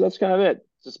 So that's kind of it.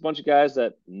 Just a bunch of guys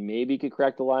that maybe could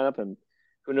crack the lineup, and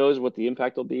who knows what the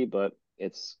impact will be. But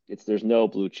there's no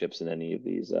blue chips in any of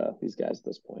these guys at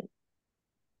this point.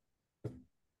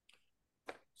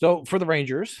 So for the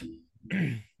Rangers,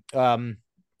 a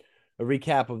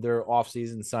recap of their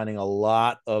offseason, signing a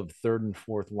lot of third and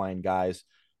fourth line guys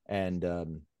and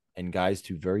guys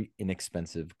to very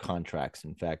inexpensive contracts.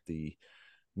 In fact, the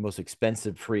most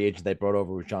expensive free agent they brought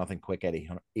over was Jonathan Quick at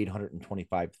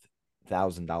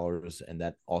 $825,000, and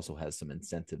that also has some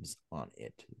incentives on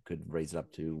it. Could raise it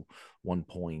up to 1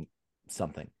 point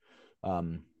something.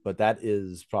 But that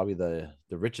is probably the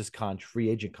richest free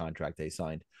agent contract they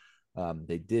signed.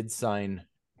 They did sign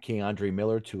Keandre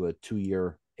Miller to a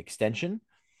 2-year extension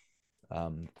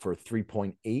for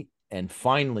 3.8, and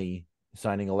finally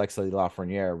signing Alexei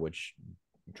Lafreniere, which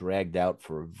dragged out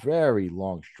for a very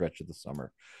long stretch of the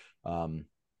summer,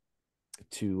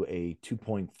 to a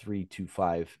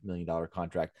 $2.325 million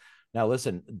contract. Now,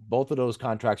 listen, both of those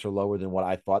contracts are lower than what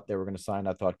I thought they were going to sign.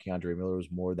 I thought Keandre Miller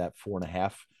was more that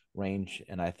 4.5 range,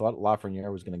 and I thought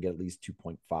Lafreniere was going to get at least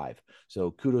 2.5.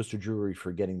 So kudos to Drury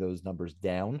for getting those numbers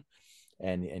down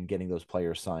and getting those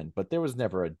players signed. But there was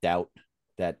never a doubt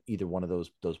that either one of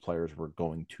those players were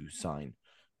going to sign.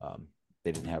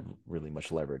 They didn't have really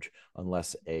much leverage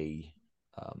unless a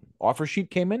offer sheet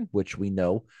came in, which we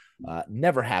know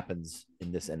never happens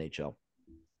in this NHL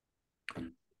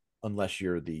unless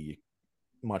you're the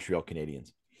Montreal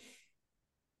Canadiens.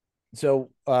 So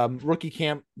rookie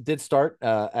camp did start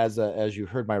as you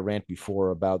heard my rant before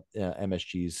about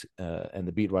MSG's and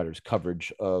the beat writers'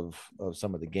 coverage of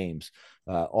some of the games.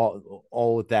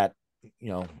 All with that,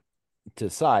 to the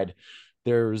side,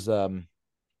 there's a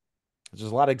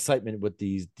lot of excitement with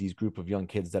these group of young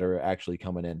kids that are actually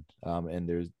coming in,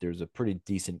 and there's a pretty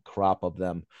decent crop of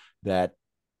them that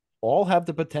all have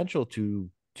the potential to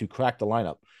crack the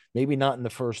lineup. Maybe not in the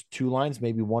first two lines,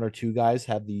 maybe one or two guys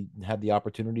have the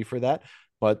opportunity for that,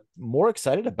 but more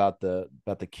excited about the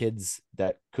kids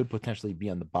that could potentially be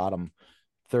on the bottom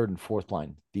third and fourth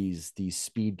line. These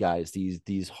speed guys,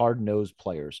 these hard-nosed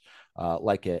players,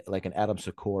 like an Adam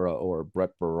Sikora or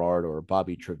Brett Berard or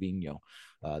Bobby Trevino.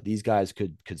 These guys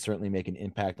could certainly make an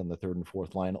impact on the third and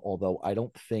fourth line, although I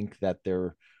don't think that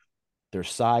they're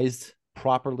sized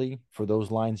properly for those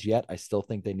lines yet. I still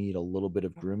think they need a little bit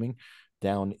of grooming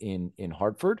down in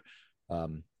Hartford.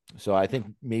 So I think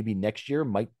maybe next year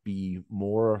might be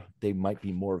more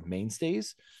of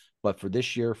mainstays, but for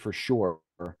this year, for sure,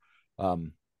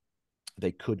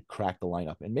 they could crack the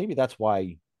lineup. And maybe that's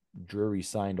why Drury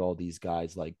signed all these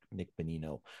guys like Nick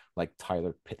Bonino, like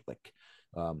Tyler Pitlick,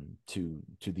 to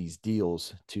these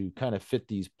deals to kind of fit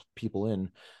these people in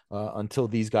until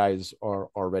these guys are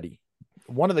ready.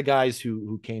 One of the guys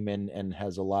who came in and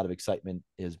has a lot of excitement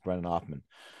is Brennan Othmann.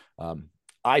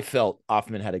 I felt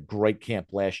Othmann had a great camp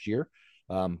last year,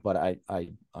 but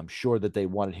I'm sure that they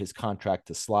wanted his contract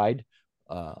to slide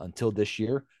until this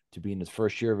year to be in his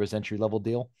first year of his entry-level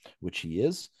deal, which he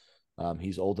is.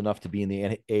 He's old enough to be in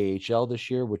the AHL this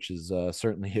year, which is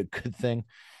certainly a good thing.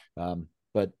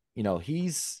 But he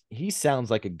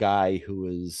sounds like a guy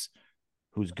who's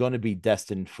going to be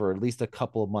destined for at least a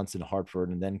couple of months in Hartford,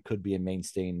 and then could be a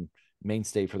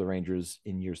mainstay for the Rangers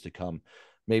in years to come.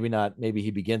 Maybe not. Maybe he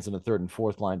begins in the third and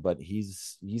fourth line, but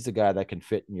he's a guy that can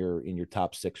fit in your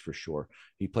top six for sure.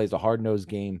 He plays a hard-nosed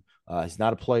game. He's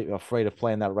not afraid of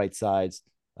playing that right sides.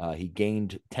 He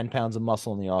gained 10 pounds of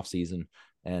muscle in the offseason,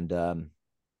 and the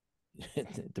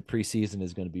preseason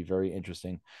is going to be very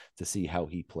interesting to see how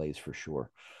he plays for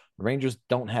sure. The Rangers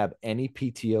don't have any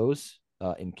PTOs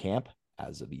in camp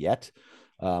as of yet.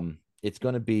 It's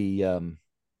going to be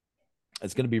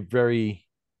very,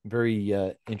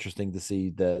 very interesting to see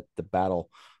the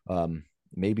battle.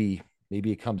 Maybe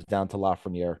it comes down to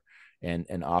Lafreniere and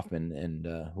Othmann, and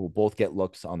who will both get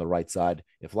looks on the right side.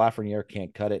 If Lafreniere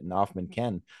can't cut it and Othmann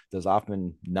can, does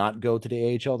Othmann not go to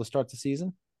the AHL to start the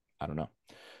season? I don't know.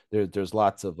 There's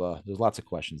lots of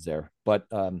questions there, but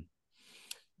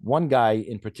one guy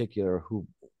in particular who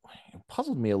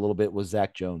puzzled me a little bit was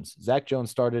Zach Jones. Zach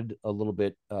Jones started a little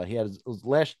bit. He had his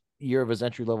last year of his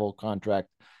entry-level contract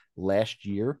last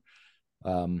year.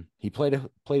 He played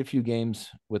a few games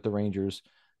with the Rangers,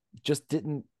 just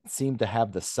didn't seem to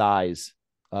have the size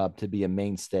to be a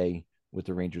mainstay with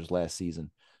the Rangers last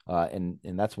season. And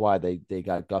that's why they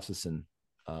got Gustafsson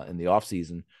in the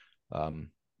offseason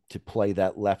to play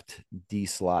that left D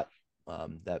slot,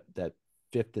 that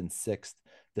fifth and sixth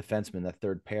defenseman, that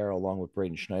third pair, along with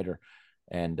Braden Schneider.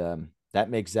 And that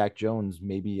makes Zach Jones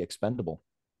maybe expendable.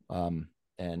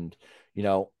 And,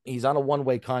 he's on a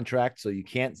one-way contract, so you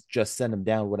can't just send him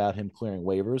down without him clearing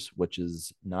waivers, which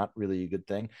is not really a good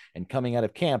thing. And coming out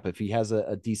of camp, if he has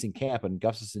a decent camp and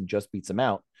Gustafsson just beats him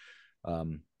out, what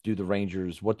do the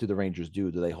Rangers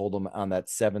do? Do they hold him on that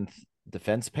seventh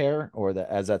defense pair or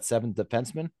as that seventh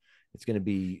defenseman? It's going to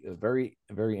be very,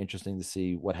 very interesting to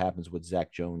see what happens with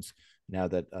Zach Jones now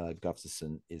that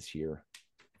Gustafsson is here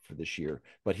for this year.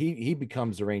 But he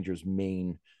becomes the Rangers'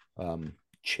 main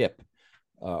chip,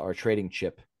 or trading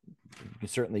chip. You can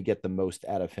certainly get the most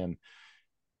out of him.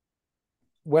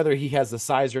 Whether he has the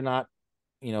size or not,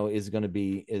 is going to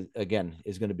be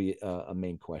a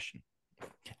main question.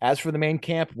 As for the main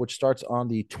camp, which starts on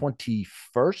the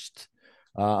 21st,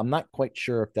 I'm not quite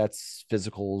sure if that's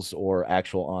physicals or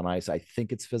actual on ice. I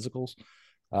think it's physicals,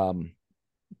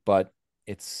 but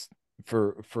it's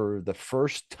for the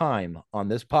first time on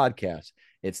this podcast.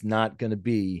 It's not going to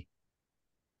be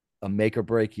a make or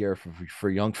break year for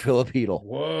young Philip Hedl.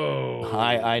 Whoa.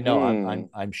 I know.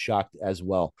 I'm shocked as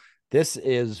well. This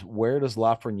is, where does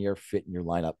Lafreniere fit in your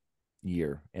lineup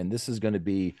year? And this is going to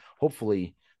be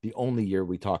hopefully the only year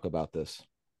we talk about this.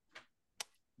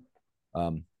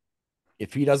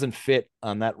 If he doesn't fit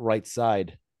on that right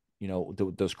side,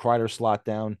 does Kreider slot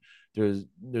down?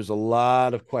 There's a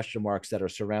lot of question marks that are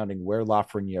surrounding where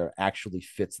Lafreniere actually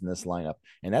fits in this lineup,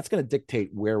 and that's going to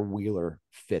dictate where Wheeler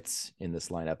fits in this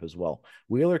lineup as well.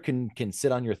 Wheeler can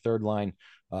sit on your third line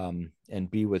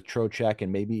and be with Trocheck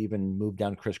and maybe even move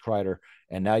down Chris Kreider,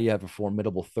 and now you have a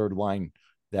formidable third line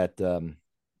that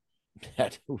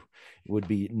that would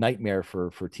be nightmare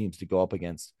for teams to go up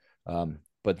against.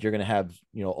 But you're going to have,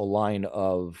 a line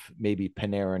of maybe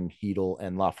Panarin, Hedl,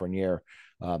 and Lafreniere,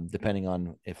 depending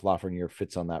on if Lafreniere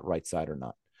fits on that right side or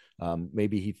not.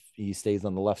 Maybe he stays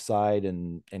on the left side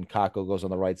and Kakko goes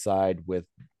on the right side with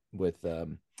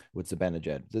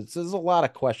Zibanejad. There's a lot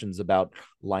of questions about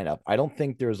lineup. I don't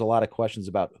think there's a lot of questions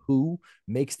about who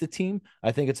makes the team.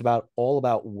 I think it's all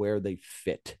about where they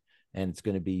fit, and it's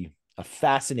going to be a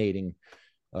fascinating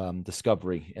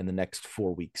discovery in the next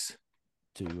 4 weeks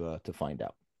to find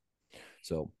out.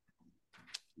 So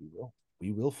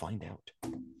we will find out.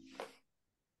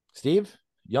 Steve,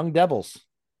 Young Devils.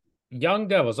 So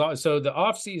the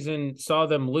offseason saw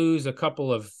them lose a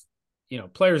couple of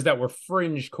players that were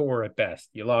fringe core at best.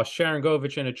 You lost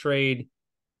Sharangovich in a trade.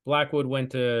 Blackwood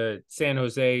went to San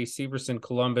Jose. Severson,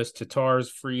 Columbus. Tatar's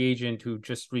free agent who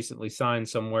just recently signed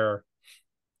somewhere.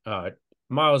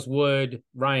 Miles Wood,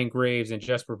 Ryan Graves, and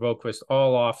Jesper Boqvist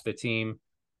all off the team.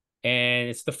 And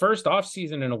it's the first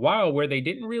offseason in a while where they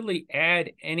didn't really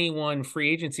add anyone free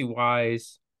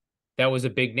agency-wise that was a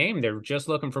big name. They were just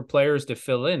looking for players to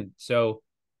fill in. So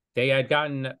they had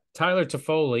gotten Tyler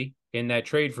Toffoli in that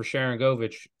trade for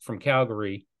Sharangovich from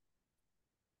Calgary.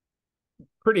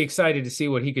 Pretty excited to see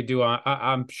what he could do.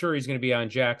 I'm sure he's going to be on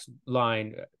Jack's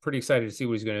line. Pretty excited to see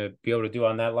what he's going to be able to do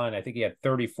on that line. I think he had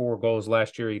 34 goals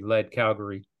last year. He led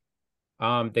Calgary.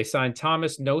 They signed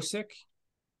Thomas Nosek,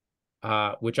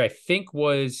 which I think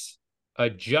was a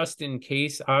just in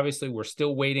case. Obviously, we're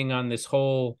still waiting on this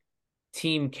whole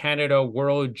Team Canada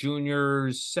World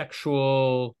Juniors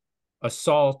sexual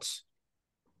assault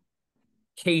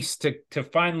case to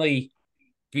finally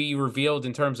be revealed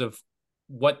in terms of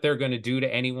what they're going to do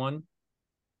to anyone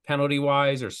penalty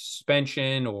wise or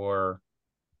suspension or,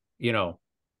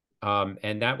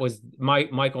 and that was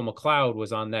Michael McLeod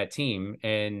was on that team,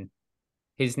 and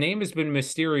his name has been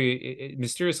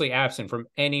mysteriously absent from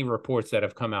any reports that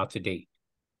have come out to date.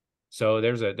 So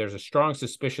there's a strong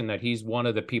suspicion that he's one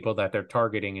of the people that they're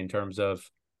targeting in terms of,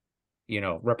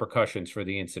 repercussions for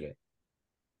the incident.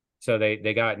 So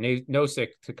they got Nosek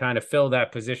to kind of fill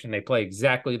that position. They play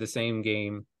exactly the same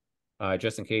game,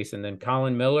 just in case. And then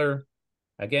Colin Miller,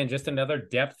 again, just another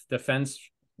depth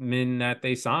defenseman that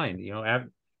they signed.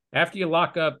 After you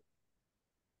lock up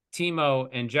Timo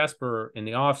and Jesper in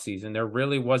the offseason, there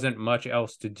really wasn't much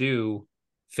else to do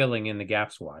filling in the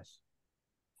gaps wise.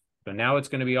 So now it's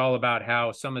going to be all about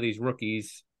how some of these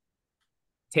rookies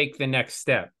take the next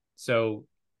step. So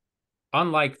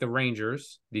unlike the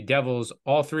Rangers, the Devils,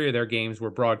 all three of their games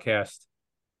were broadcast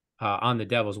on the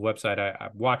Devils website. I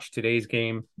watched today's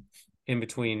game in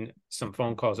between some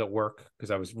phone calls at work because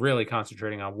I was really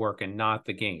concentrating on work and not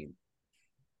the game.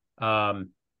 Simon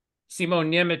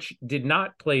Nemec did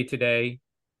not play today.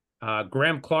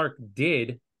 Graham Clark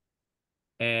did.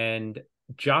 And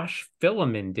Josh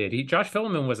Filliman did. Josh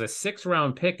Filliman was a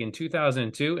 6th-round pick in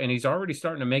 2002, and he's already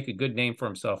starting to make a good name for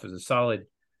himself as a solid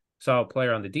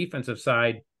player on the defensive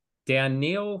side.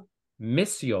 Daniil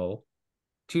Misyol,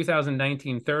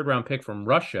 2019 3rd-round pick from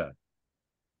Russia,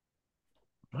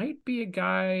 might be a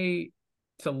guy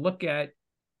to look at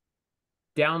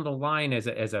down the line as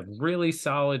a really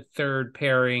solid third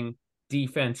pairing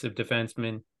defensive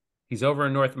defenseman. He's over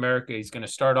in North America. He's going to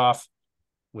start off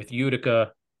with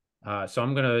Utica. So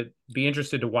I'm going to be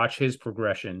interested to watch his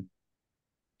progression.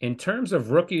 In terms of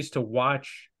rookies to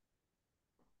watch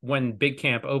when Big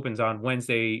Camp opens on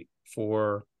Wednesday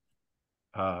for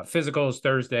physicals,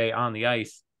 Thursday on the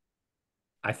ice,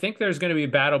 I think there's going to be a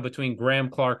battle between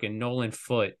Graham Clark and Nolan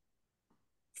Foote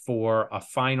for a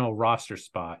final roster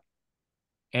spot.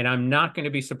 And I'm not going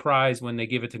to be surprised when they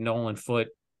give it to Nolan Foote,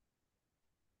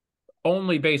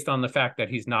 only based on the fact that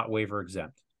he's not waiver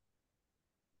exempt.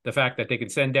 The fact that they can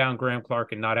send down Graham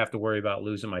Clark and not have to worry about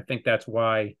losing him. I think that's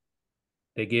why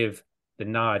they give the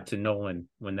nod to Nolan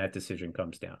when that decision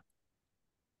comes down.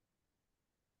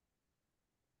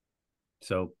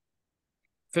 So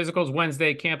physicals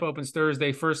Wednesday, camp opens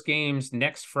Thursday, first games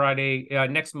next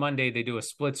Monday. They do a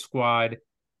split squad.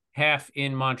 half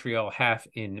in Montreal, half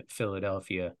in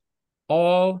Philadelphia.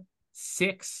 All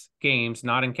 6 games,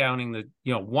 not counting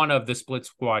the, one of the split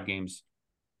squad games,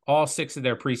 all 6 of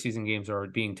their preseason games are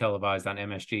being televised on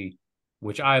MSG,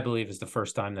 which I believe is the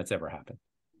first time that's ever happened.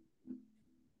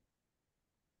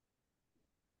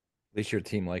 At least your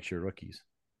team likes your rookies.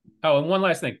 Oh, and one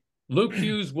last thing. Luke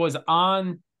Hughes was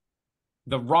on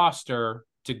the roster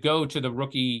to go to the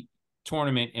rookie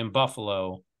tournament in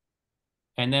Buffalo.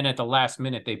 And then at the last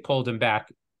minute, they pulled him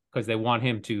back because they want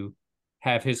him to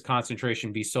have his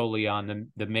concentration be solely on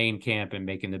the main camp and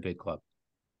making the big club.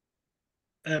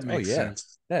 That makes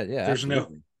sense. Yeah, There's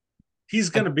absolutely. He's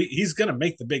gonna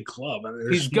make the big club. I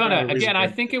mean, he's gonna again. I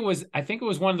think it was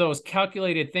one of those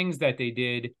calculated things that they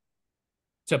did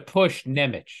to push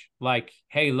Nemec. Like,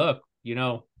 hey, look,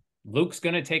 Luke's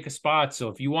gonna take a spot. So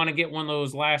if you want to get one of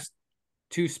those last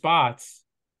 2 spots,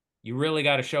 you really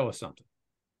got to show us something.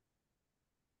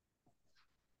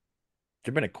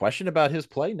 There been a question about his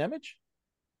play, Nemec?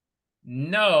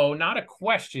 No, not a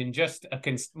question, just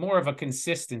more of a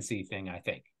consistency thing, I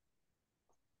think.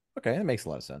 Okay, that makes a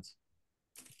lot of sense.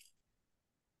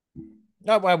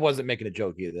 No, I wasn't making a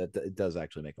joke either. That it does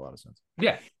actually make a lot of sense.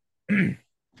 Yeah.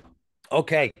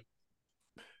 Okay.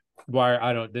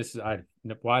 Ladies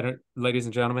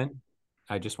and gentlemen,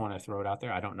 I just want to throw it out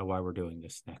there. I don't know why we're doing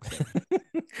this next.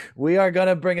 We are going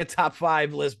to bring a top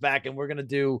 5 list back, and we're going to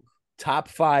do top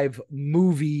 5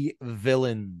 movie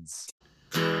villains.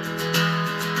 The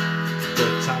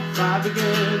top 5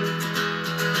 again.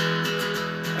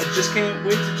 I just can't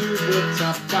wait to do the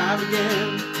top 5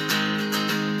 again.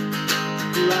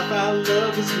 The life I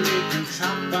love is making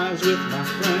top 5s with my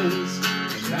friends.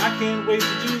 And I can't wait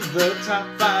to do the top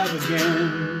 5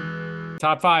 again.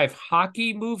 Top 5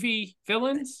 hockey movie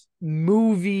villains?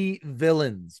 Movie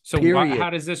villains. So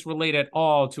how does this relate at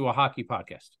all to a hockey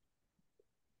podcast?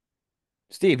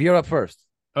 Steve, you're up first.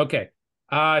 Okay.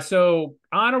 So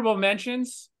honorable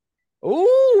mentions.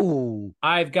 Ooh.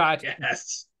 I've got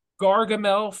yes.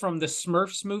 Gargamel from the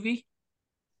Smurfs movie.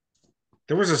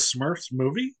 There was a Smurfs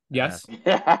movie? Yes.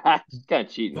 Kind of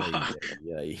cheating.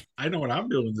 Yeah. I know what I'm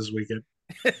doing this weekend.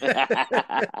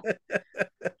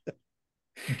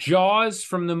 Jaws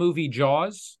from the movie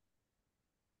Jaws.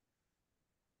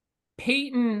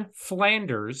 Peyton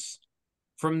Flanders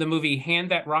from the movie Hand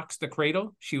That Rocks the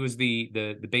Cradle. She was the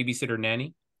babysitter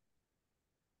nanny.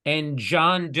 And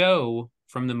John Doe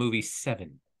from the movie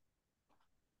Seven.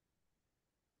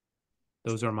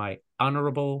 Those are my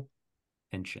honorable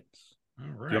mentions. All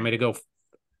right. You want me to go?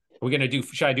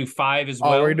 Should I do 5 as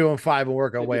well? Oh, we're doing 5 and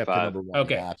work our way up to number 1.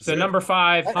 Okay. Yeah, so number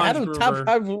 5, how do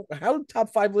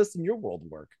top 5 lists in your world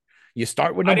work? You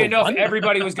start with number 1? I didn't know if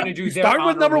everybody was going to do their start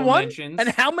with number 1 mentions. And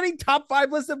how many top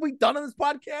 5 lists have we done on this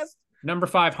podcast? Number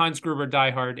 5, Hans Gruber,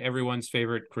 Die Hard, everyone's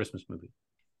favorite Christmas movie.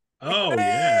 Oh,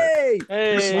 hey!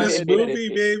 Yeah. Christmas movie,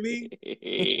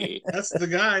 baby. That's the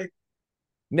guy.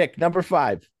 Nick, number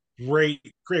 5. Great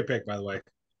pick, by the way.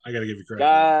 I got to give you credit.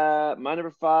 My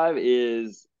number 5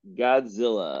 is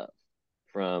Godzilla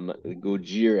from the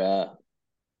Godzilla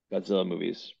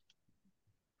movies.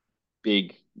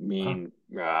 Big, mean.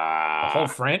 The whole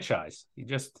franchise.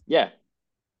 Yeah.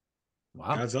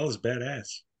 Wow. Godzilla's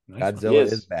badass. Nice. Godzilla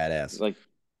is badass. Like,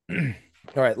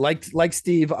 all right, like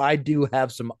Steve, I do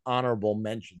have some honorable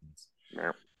mentions.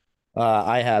 Yeah.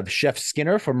 I have Chef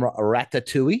Skinner from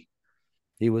Ratatouille.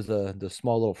 He was the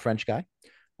small little French guy.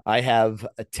 I have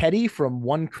Teddy from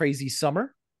One Crazy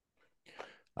Summer.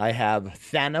 I have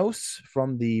Thanos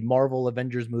from the Marvel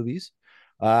Avengers movies.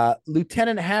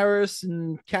 Lieutenant Harris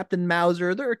and Captain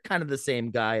Mauser, they're kind of the same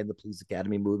guy in the Police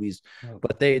Academy movies,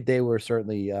 but they were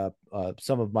certainly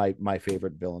some of my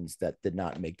favorite villains that did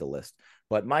not make the list.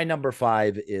 But my number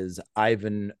 5 is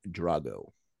Ivan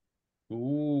Drago.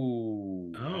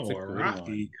 Ooh. Oh, a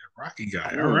Rocky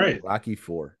guy. All right. Rocky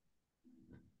 4.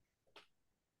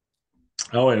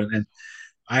 Oh, and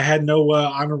I had no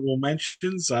honorable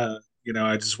mentions. I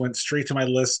just went straight to my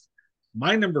list.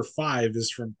 My number 5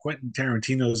 is from Quentin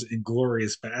Tarantino's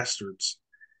Inglourious Bastards,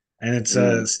 and it's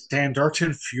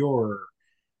Standarten Fuhrer,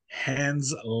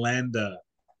 Hans Landa.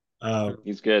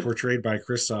 He's good. Portrayed by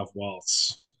Christoph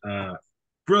Waltz.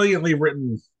 Brilliantly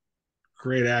written,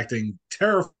 great acting,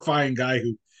 terrifying guy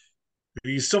who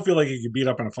you still feel like you could beat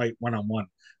up in a fight one-on-one,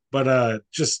 but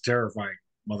just terrifying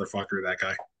motherfucker, that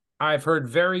guy. I've heard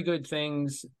very good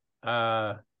things.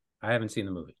 I haven't seen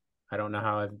the movie. I don't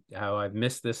know how I've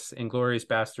missed this Inglourious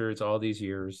Bastards all these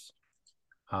years.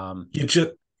 You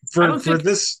just I don't think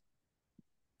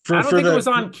it was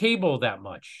on cable that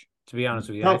much, to be honest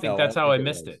with you. I think that's how I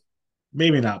missed it.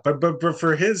 Maybe not, but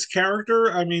for his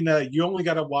character, I mean, you only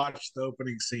got to watch the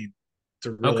opening scene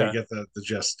to really get the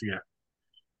gist. Yeah.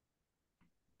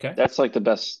 Okay. That's like the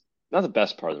best, not the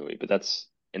best part of the movie, but that's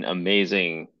an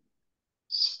amazing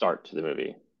start to the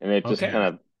movie. And it just kind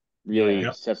of really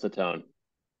sets the tone.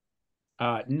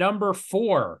 Number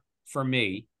 4 for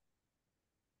me,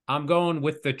 I'm going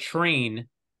with the train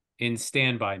in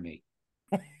Stand By Me.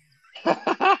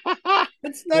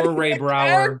 It's not Poor Ray Brower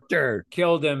character.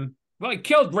 Killed him. Well, he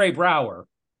killed Ray Brower.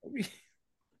 It's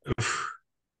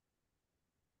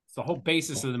the whole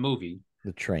basis of the movie.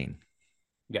 The train.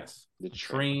 Yes. The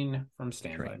train from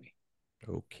Stand By Me.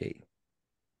 Okay.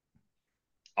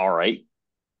 All right.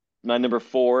 My number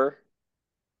 4,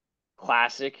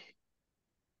 classic,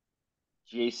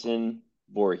 Jason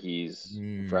Voorhees,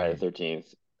 Friday the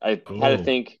 13th. I had to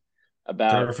think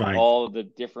about all of the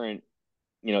different,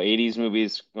 80s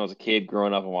movies when I was a kid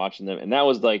growing up and watching them. And that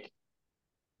was like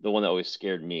the one that always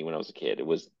scared me when I was a kid. It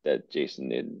was that Jason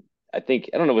did. I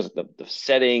don't know, was it the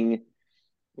setting,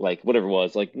 like whatever it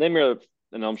was, like Nightmare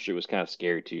on Elm Street was kind of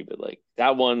scary too, but like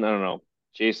that one, I don't know.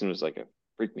 Jason was like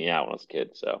freaked me out when I was a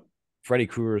kid. So Freddy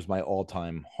Krueger is my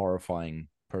all-time horrifying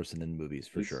person in movies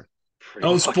for sure.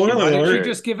 Oh, spoiler alert! Why did you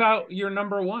just give out your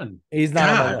number 1? He's not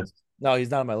on my list. No,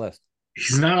 he's not on my list.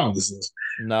 He's not on this list.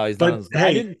 No, he's not on this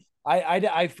list.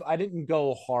 I didn't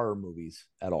go horror movies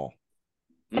at all.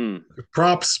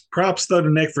 Props though to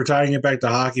Nick for tying it back to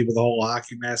hockey with the whole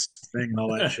hockey mask thing and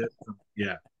all that shit.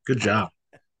 Yeah, good job.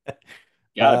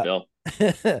 Got it,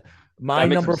 Bill. My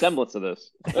number semblance of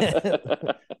this.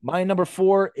 My number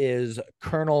 4 is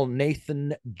Colonel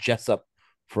Nathan Jessup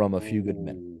from A Few Good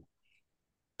Men.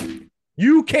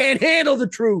 You can't handle the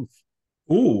truth.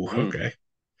 Ooh, okay.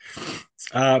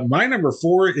 My number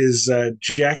 4 is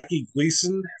Jackie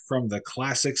Gleason from the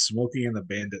classic Smokey and the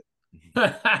Bandit.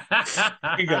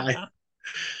 Hey, guy.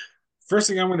 First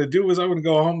thing I'm going to do is I'm going to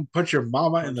go home and punch your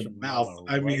mama in the mouth.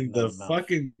 I mean, the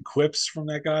fucking quips from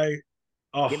that guy.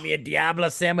 Oh. Give me a Diablo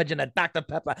sandwich and a Dr.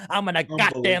 Pepper. I'm in a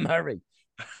goddamn hurry.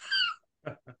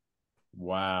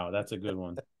 Wow, that's a good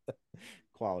one.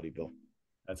 Quality, Bill.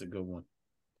 That's a good one.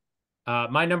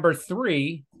 My number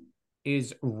 3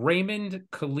 is Raymond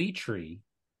Calitri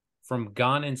from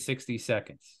Gone in 60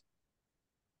 Seconds.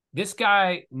 This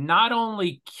guy not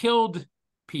only killed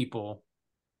people,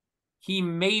 he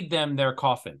made them their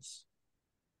coffins.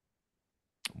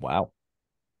 Wow.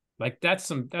 Like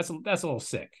that's a little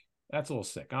sick. That's a little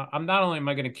sick. I'm not only am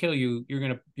I going to kill you, you're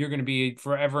going to be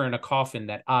forever in a coffin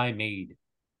that I made.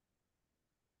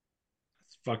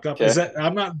 It's fucked up. Okay. Is that,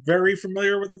 I'm not very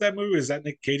familiar with that movie. Is that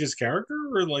Nick Cage's character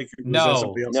or like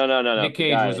no? Nick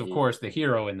Cage was of course the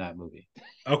hero in that movie.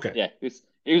 Okay. Yeah,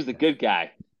 he was the good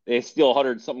guy. They steal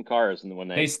 100-something cars in the one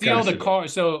night. They steal the car.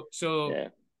 So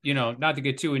not to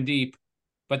get too in deep,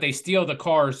 but they steal the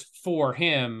cars for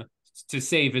him to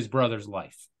save his brother's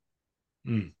life.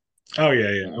 Oh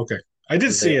yeah. Okay, I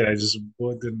did see it. I just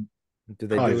didn't. Did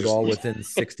they do it all within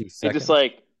 60 seconds? Just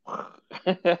like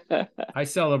I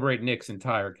celebrate Nick's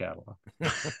entire catalog.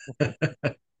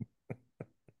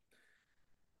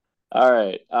 All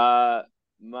right.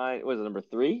 Mine was it number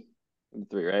 3? Number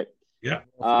 3, right? Yeah.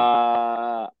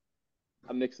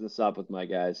 I'm mixing this up with my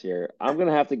guys here. I'm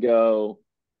gonna have to go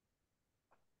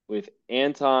with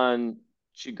Anton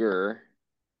Chigurh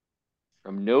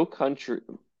from No Country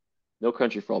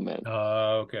for Old Men.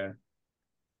 Okay.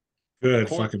 Good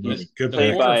fucking movie. Good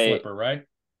play by flipper, right?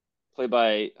 Played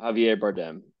by Javier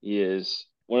Bardem. He is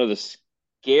one of the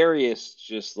scariest,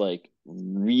 just like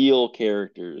real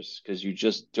characters because you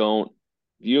just don't.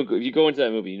 If you go into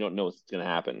that movie, you don't know what's going to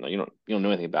happen. Like, you don't know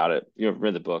anything about it. You haven't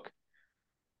read the book.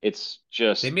 It's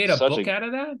just they made a book out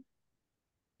of that.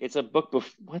 It's a book.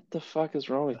 What the fuck is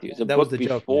wrong with you? It's a that book was the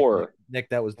before. Joke, Nick,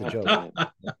 that was the joke.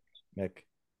 Nick,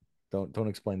 don't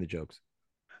explain the jokes.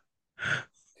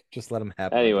 Just let them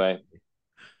happen. Anyway,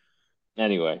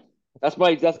 that's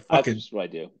just what I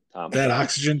do. Tom. That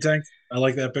oxygen tank, I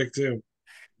like that pick too.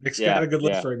 Nick's got a good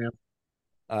list right now.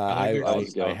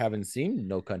 I haven't seen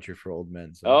No Country for Old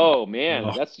Men. So. Oh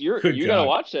man, that's you gotta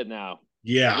watch that now.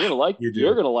 Yeah, you're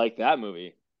gonna like that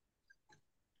movie.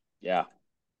 Yeah,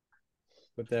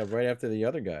 put that right after the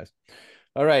other guys.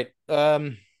 All right,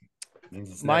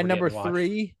 my number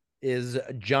 3 is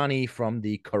Johnny from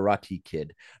the Karate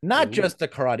Kid. Not just the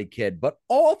Karate Kid, but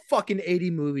all fucking 80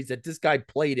 movies that this guy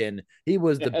played in. He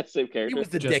was the same character. He was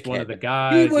the just dickhead. One of the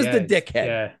guys. He was the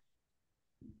dickhead.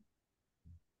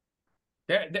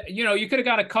 Yeah. You could have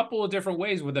got a couple of different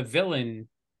ways with a villain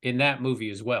in that movie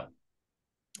as well.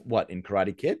 What, in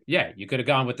Karate Kid? Yeah, you could have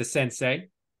gone with the sensei.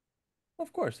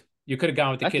 Of course. You could have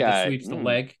gone with the kid that sweeps the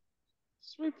leg.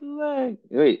 Sweep the leg.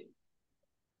 Wait.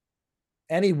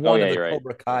 Any one of the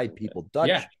Cobra Kai people.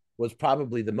 Dutch was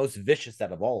probably the most vicious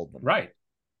out of all of them. Right.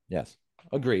 Yes.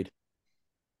 Agreed.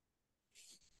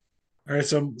 All right,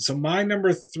 so my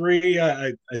number 3,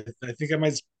 I think I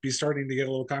might be starting to get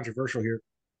a little controversial here.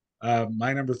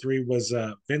 My number 3 was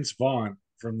Vince Vaughn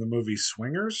from the movie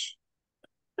Swingers.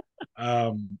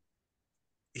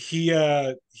 He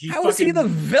How is he the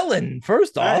villain?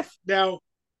 First off, now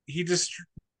he just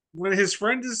when his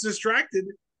friend is distracted,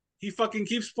 he fucking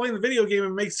keeps playing the video game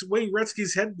and makes Wayne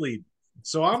Gretzky's head bleed.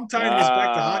 So I'm tying this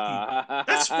back to hockey.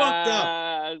 That's fucked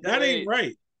up. That ain't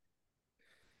right.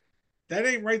 That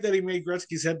ain't right that he made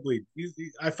Gretzky's head bleed.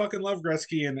 I fucking love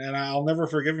Gretzky, and I'll never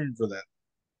forgive him for that.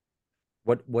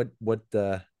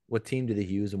 What team did he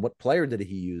use, and what player did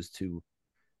he use to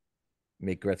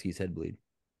make Gretzky's head bleed?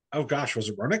 Oh gosh, was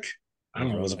it Runick? I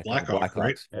don't know. It was a Blackhawk,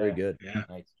 right? Very good. Yeah.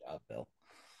 Nice job, Bill.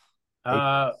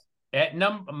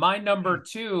 My number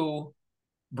 2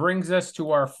 brings us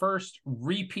to our first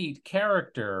repeat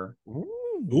character.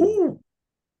 Ooh.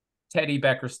 Teddy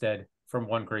Beckerstead from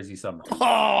One Crazy Summer.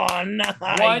 Oh, nice.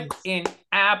 What an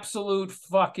absolute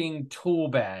fucking tool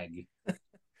bag.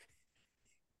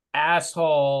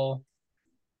 Asshole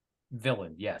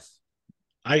villain, yes.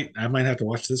 I might have to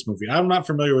watch this movie. I'm not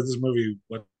familiar with this movie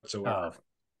whatsoever.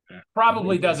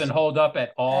 Probably doesn't hold up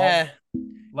at all.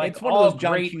 Like it's one all of those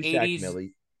John great Cusack 80s,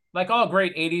 Millie. like all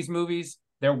great 80s movies,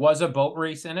 there was a boat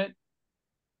race in it.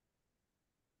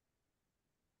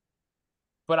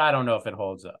 But I don't know if it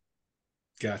holds up.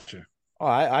 Gotcha. Oh,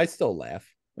 I still laugh.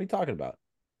 What are you talking about?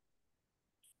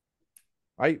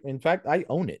 In fact, I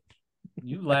own it.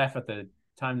 You laugh at the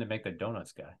time to make the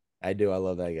donuts guy. I do. I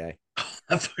love that guy.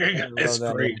 That fucking guy is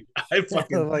great. I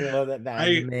fucking love that guy.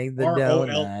 I make the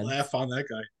ROL laugh on that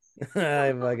guy.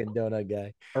 I fucking donut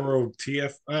guy.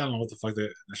 ROTF. I don't know what the fuck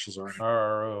the initials are.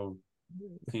 ROTF.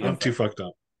 I'm too fucked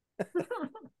up.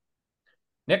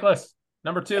 Nicholas,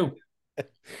 number 2.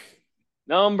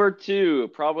 Number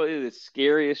 2, probably the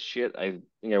scariest shit I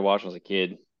think I watched when I was a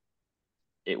kid.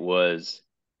 It was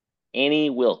Annie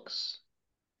Wilkes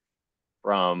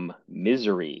from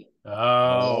Misery.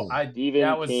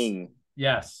 Stephen King.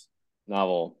 Yes.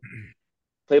 Novel.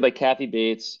 Played by Kathy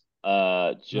Bates.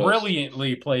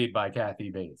 Brilliantly played by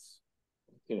Kathy Bates.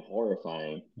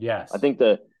 Horrifying. Yes. I think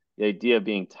the idea of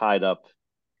being tied up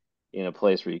in a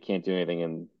place where you can't do anything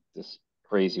and this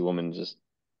crazy woman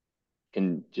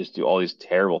can do all these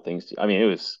terrible things. I mean, it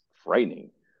was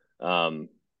frightening. That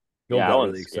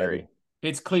one's scary.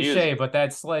 It's cliche, but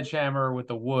that sledgehammer with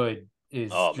the wood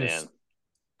is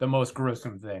the most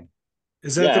gruesome thing.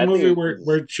 Is that the movie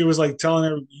where she was like telling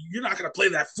her, "You're not going to play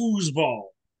that foosball"?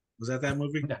 Was that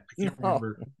movie? No. I can't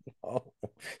remember. Oh,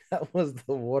 that was the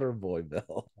Waterboy,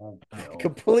 Bill.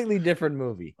 Completely different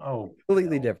movie.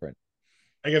 Completely different.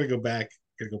 I got to go back.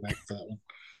 For that one.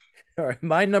 All right,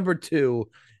 my number 2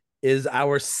 is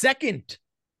our second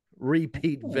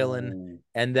repeat villain,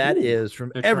 and that is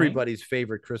from everybody's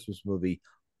favorite Christmas movie,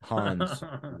 Hans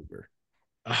Gruber.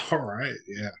 All right,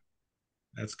 yeah,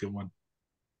 that's a good one.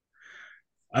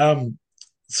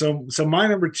 So my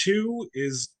number 2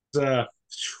 is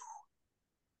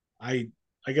I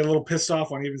get a little pissed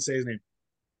off when I even say his name.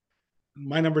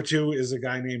 My number 2 is a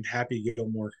guy named Happy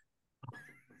Gilmore.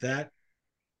 That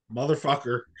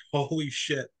motherfucker, holy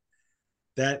shit!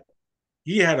 That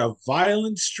he had a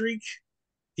violent streak.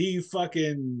 He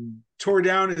fucking tore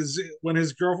down when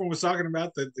his girlfriend was talking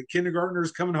about the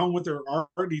kindergartners coming home with their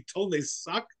art. He told they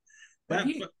suck.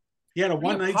 He had a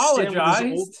one-night stand with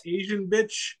this old Asian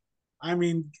bitch. I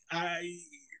mean,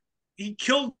 he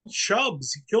killed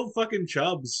Chubbs. He killed fucking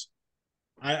Chubbs.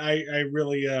 I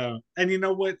really and you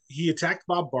know what? He attacked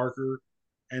Bob Barker,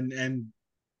 and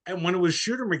when it was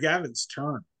Shooter McGavin's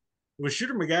turn,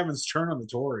 on the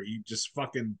tour. He just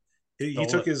fucking he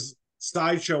took his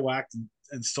sideshow act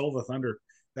and stole the thunder.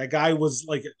 That guy was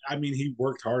like, I mean, he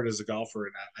worked hard as a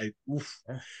golfer, and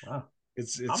wow.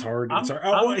 It's hard.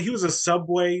 He was a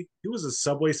Subway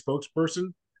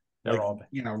spokesperson.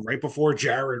 Right before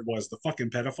Jared was the fucking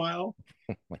pedophile.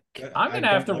 Oh I'm gonna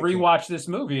have to rewatch this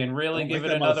movie and really give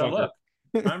it another look.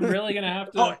 I'm really gonna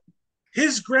have to.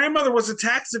 His grandmother was a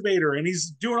tax evader, and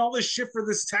he's doing all this shit for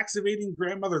this tax evading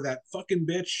grandmother, that fucking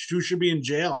bitch who should be in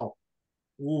jail.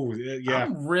 Ooh, yeah.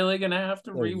 I'm really gonna have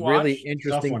to rewatch. Really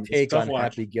interesting take on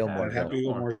Happy Gilmore. Happy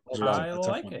Gilmore. I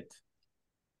like it.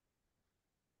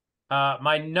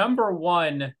 My number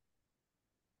 1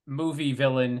 movie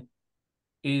villain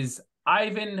is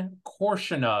Ivan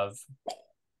Korshunov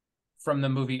from the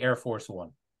movie Air Force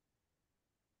One.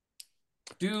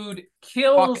 Dude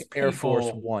kills people. Air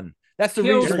Force One. That's the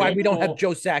reason why we don't have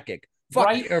Joe Sakic.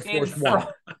 Fuck Air Force One.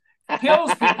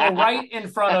 Kills people right in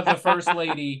front of the First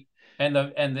Lady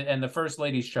and the first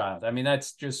lady's child. I mean,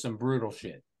 that's just some brutal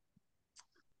shit.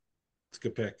 It's a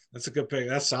good pick. That's a good pick.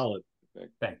 That's solid.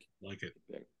 Thank you. Like it.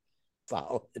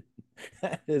 Solid.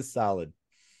 That is solid.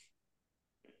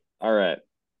 All right.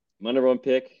 My number one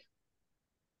pick,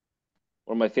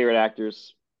 one of my favorite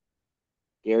actors,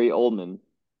 Gary Oldman,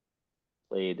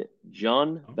 played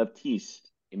Jean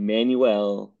Baptiste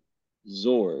Emmanuel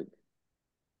Zorg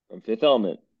from Fifth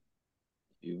Element.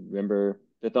 If you remember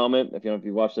Fifth Element, if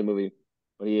you watched the movie,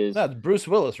 but he is Bruce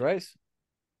Willis, right?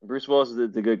 Bruce Willis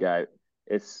is the good guy.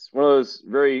 It's one of those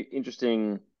very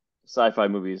interesting sci-fi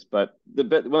movies, but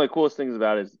one of the coolest things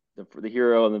about it is the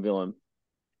hero and the villain,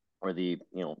 or the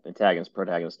antagonist,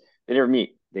 protagonist. They never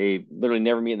meet. They literally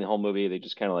never meet in the whole movie. They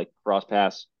just kind of like cross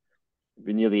paths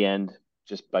near the end,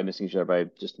 just by missing each other by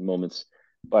just moments.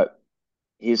 But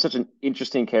he's such an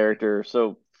interesting character,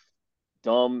 so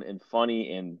dumb and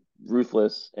funny and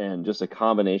ruthless, and just a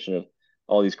combination of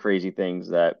all these crazy things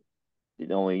that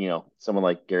only someone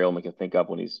like Gary Oldman can think up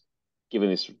when he's given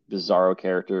this bizarro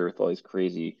character with all these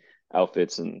crazy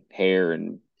outfits and hair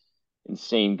and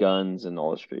insane guns and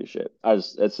all this crazy shit.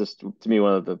 It's just, to me,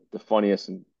 one of the funniest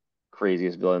and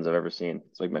craziest villains I've ever seen.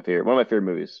 It's like one of my favorite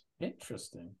movies.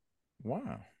 Interesting.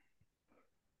 Wow.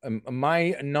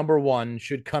 My number one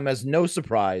should come as no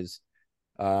surprise.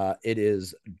 It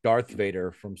is Darth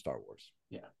Vader from Star Wars.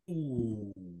 Yeah.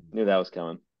 Ooh. Knew that was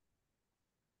coming.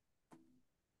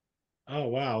 Oh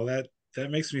wow, that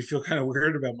makes me feel kind of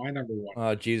weird about my number one.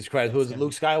 Oh Jesus Christ! Who is it?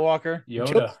 Luke Skywalker?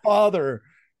 Yoda. Joe's father.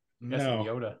 No,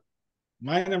 Yoda.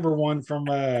 My number one from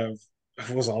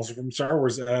was also from Star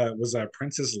Wars. Was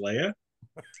Princess Leia.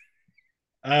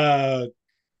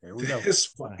 This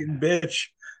fucking bitch.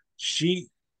 She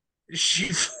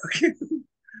fucking.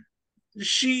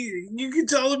 You can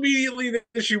tell immediately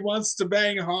that she wants to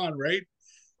bang Han, right?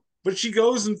 But she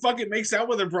goes and fucking makes out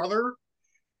with her brother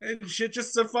and shit,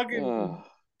 just to fucking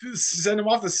send him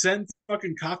off the scent,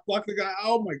 fucking cock block the guy.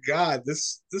 Oh my god,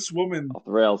 this woman off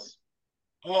the rails.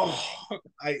 Oh,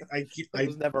 I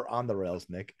was never on the rails,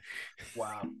 Nick.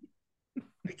 Wow.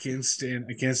 I can't stand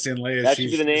Leia. That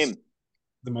should be the name.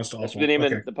 The most awful. That should be the name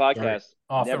of the podcast.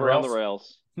 Never on the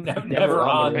rails. Never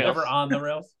on the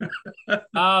rails.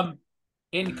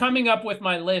 In coming up with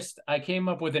my list, I came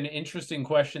up with an interesting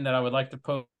question that I would like to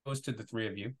pose to the three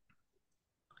of you.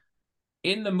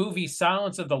 In the movie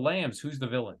Silence of the Lambs, who's the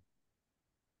villain?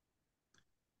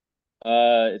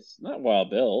 It's not Wild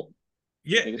Bill.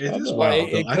 Yeah, it is Wild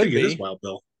Bill. I think it is Wild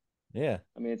Bill. Yeah.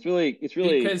 I mean, it's really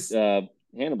because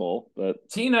Hannibal, but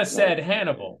Tina said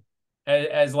Hannibal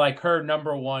as like her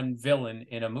number one villain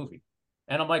in a movie.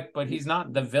 And I'm like, but he's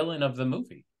not the villain of the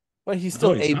movie. But he's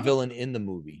still a villain in the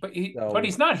movie. But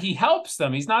he's not. He helps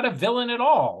them. He's not a villain at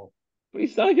all. But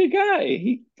he's not a good guy.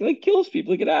 He like kills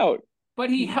people to get out. But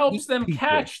he helps them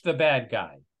catch the bad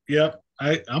guy. Yep.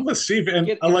 I'm with Steve, and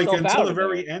like until the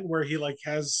very end where he like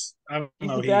has he's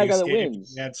the bad guy that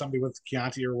wins. He had somebody with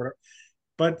Chianti or whatever.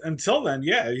 But until then,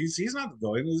 yeah, he's not the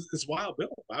villain. It's Wild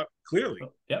Bill, clearly.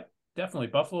 Yep, definitely.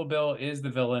 Buffalo Bill is the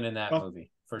villain in that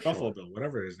movie for sure. Buffalo Bill,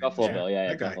 whatever his name. Buffalo is. Bill,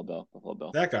 yeah, Buffalo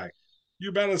Bill. That guy.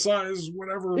 You better size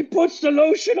whatever. He puts the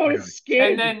lotion on his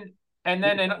skin. And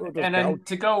then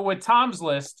to go with Tom's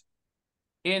list,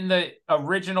 in the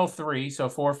original three, so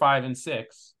 4, 5, and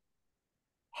 6,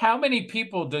 how many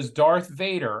people does Darth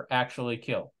Vader actually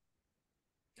kill?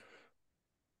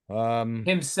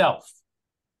 Himself.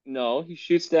 No, he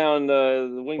shoots down the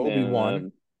wingman.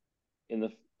 Obi-Wan.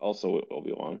 Also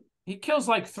Obi-Wan. He kills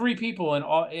like 3 people in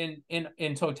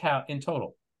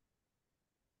total.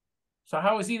 So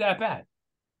how is he that bad?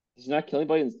 He's not killing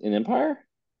anybody in Empire?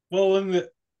 Well,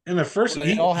 in the first,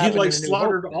 he like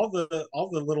slaughtered all the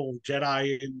little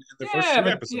Jedi in the first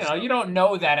 3 episodes. You don't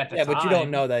know that at the time. Yeah, but you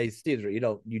don't know that. Steve, you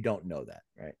don't know that,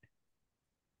 right?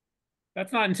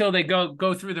 That's not until they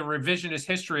go through the revisionist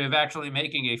history of actually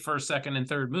making a first, second, and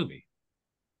third movie.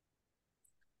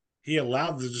 He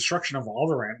allowed the destruction of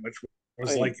Alderaan, which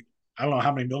was like I don't know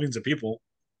how many millions of people.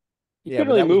 He couldn't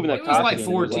really move in that costume. It was like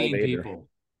 14 people.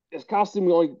 His costume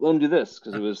only let him do this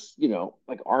because it was,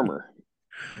 like armor.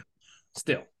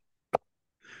 Still,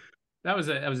 that was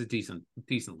a decent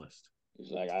list.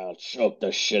 He's like, I'll choke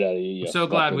the shit out of you. I'm so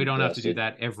glad we don't have to do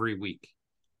that every week.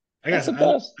 I guess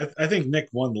I think Nick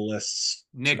won the lists.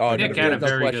 Nick had a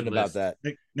very good list. About that.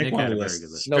 Nick won the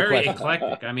list. No very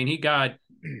eclectic. I mean, he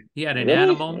had an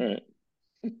animal. Right.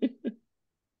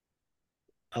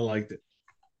 I liked it.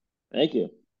 Thank you.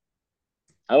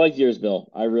 I liked yours, Bill.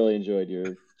 I really enjoyed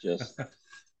your just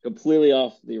completely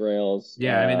off the rails.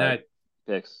 Yeah, I mean that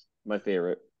picks my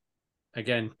favorite.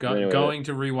 Again, going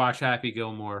to rewatch Happy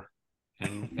Gilmore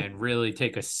and really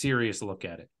take a serious look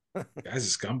at it.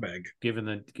 Guy's a scumbag. Given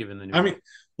the new I mean,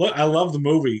 look, I love the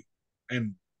movie,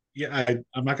 and yeah,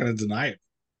 I'm not going to deny it.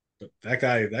 But that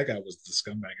guy was the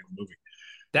scumbag in the movie.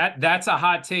 That's a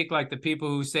hot take, like the people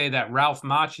who say that Ralph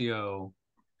Macchio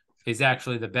is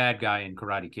actually the bad guy in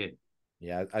Karate Kid.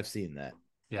 Yeah, I've seen that.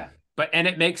 Yeah, and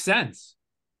it makes sense.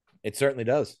 It certainly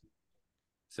does.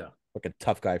 So, like a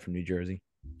tough guy from New Jersey.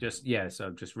 So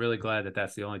I'm just really glad that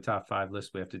that's the only top 5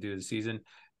 list we have to do this season.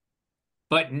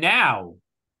 But now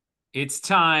it's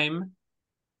time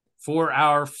for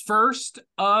our first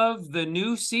of the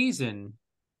new season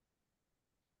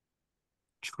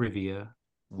trivia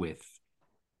with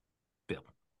Bill.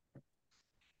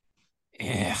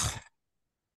 Ugh.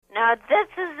 Now this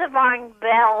is the wrong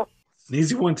Bill. An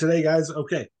easy one today, guys.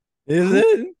 Okay. Is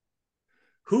it?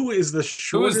 Who is the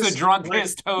shortest? Who is the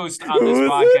drunkest host on this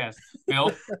podcast?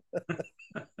 Bill?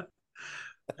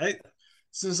 Hey,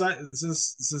 since I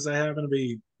happen to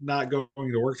be not going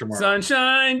to work tomorrow,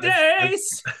 Sunshine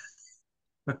days.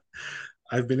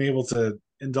 I've been able to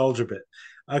indulge a bit.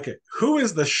 Okay, who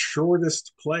is the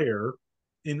shortest player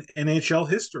in NHL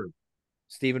history?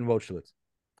 Steven Wojciech.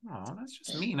 Oh, that's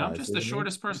just mean. I'm just the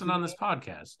shortest person on this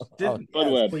podcast.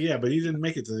 Well, yeah, but he didn't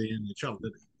make it to the NHL,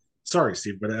 did he? Sorry,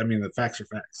 Steve, but I mean the facts are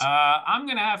facts. I'm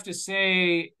gonna have to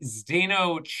say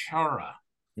Zdeno Chara.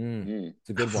 It's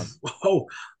a good one. Oh,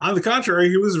 on the contrary,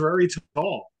 he was very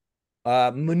tall.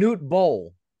 Manute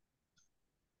Bol.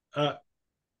 On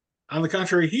the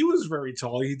contrary, he was very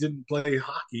tall. He didn't play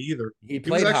hockey either. He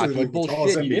played hockey. Like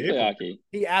he did play hockey.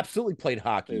 He absolutely played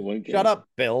hockey. Shut up,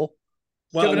 Bill.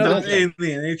 Well, in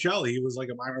the NHL, he was like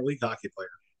a minor league hockey player.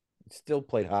 He still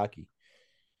played hockey.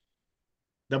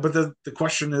 No, but the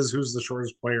question is, who's the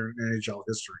shortest player in NHL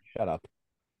history? Shut up.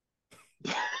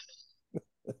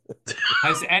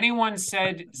 Has anyone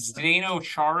said Zdeno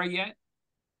Chara yet?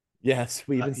 Yes,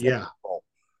 we even said yeah.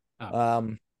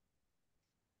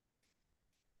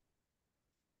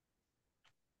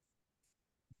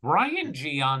 Brian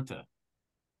Giunta.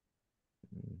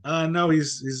 No,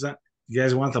 he's not. You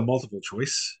guys want the multiple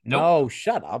choice? No,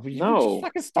 shut up. You just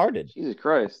fucking started. Jesus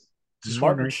Christ.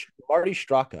 Marty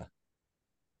Straka.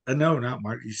 No, not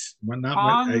Marty.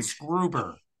 Hans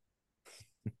Gruber.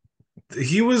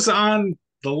 He was on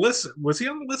the list. Was he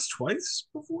on the list twice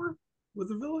before with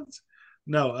the Villains?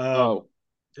 No.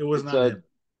 It was not him.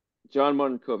 John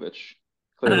Martinkovich.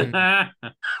 Clearly. I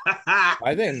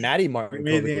think Matty Martin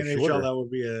made the NHL. Shorter. That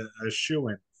would be a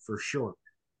shoo-in for sure.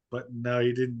 But no,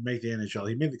 he didn't make the NHL.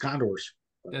 He made the Condors.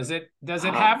 Does it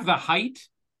have the height?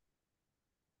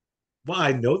 Well,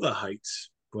 I know the heights,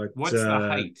 but what's the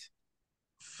height?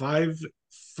 5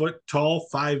 foot tall,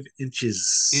 5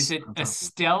 inches. Is it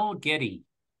Estelle Getty?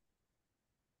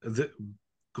 The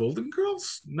Golden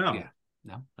Girls? No.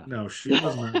 Yeah. No, she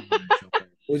wasn't.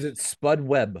 Was it Spud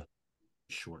Webb?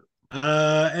 Short.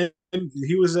 And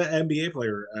he was an NBA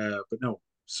player, but no.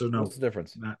 So no. What's the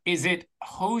difference? Is it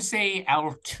Jose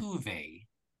Altuve?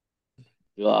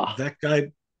 That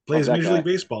guy plays Major League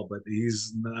Baseball, but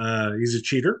he's a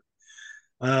cheater.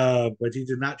 But he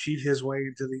did not cheat his way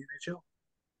into the NHL.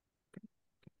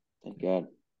 Thank God.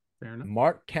 Fair enough.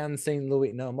 Martin St.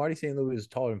 Louis. No, Marty St. Louis is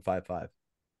taller than 5'5".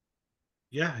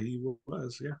 Yeah, he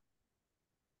was. Yeah.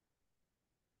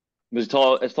 Was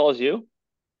as tall as you?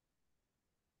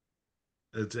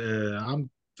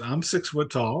 I'm 6 foot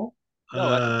tall.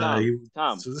 No,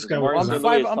 Tom. So this guy was I'm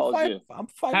 5'11".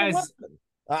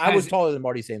 I was taller than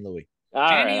Marty St. Louis.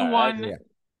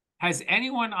 Has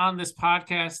anyone on this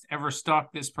podcast ever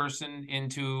stalked this person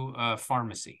into a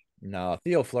pharmacy? No,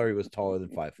 Theo Fleury was taller than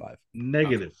 5'5".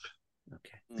 Negative.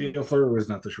 Okay. Theo Fleury was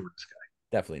not the shortest guy.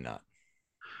 Definitely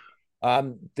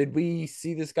not. Did we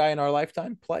see this guy in our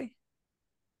lifetime play?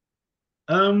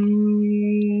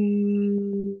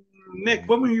 Nick,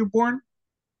 when were you born?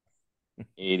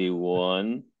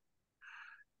 81.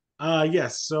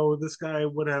 Yes. So this guy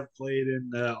would have played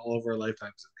in all of our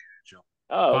lifetimes in the NHL.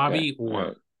 Oh, Bobby Orr.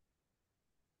 Right.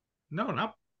 No,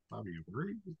 not Bobby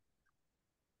Orr.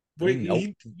 Wait,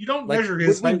 you don't measure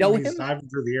his height when he's diving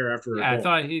through the air after. I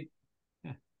thought he.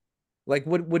 Yeah. Like,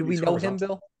 would we know him,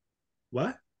 Bill?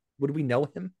 What? Would we know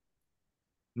him?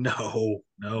 No.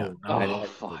 Oh,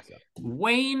 fuck.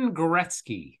 Wayne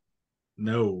Gretzky.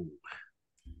 No.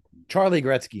 Charlie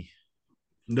Gretzky.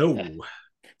 No.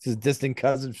 It's his distant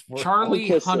cousin. Charlie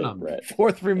Hunnam.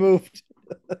 Fourth removed.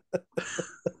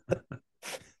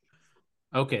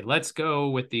 Okay, let's go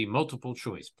with the multiple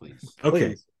choice, please. Okay.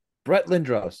 Please. Brett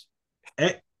Lindros.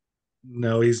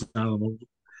 No, he's not on the multiple.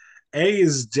 A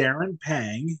is Darren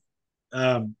Pang.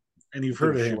 And you've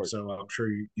heard of him, so I'm sure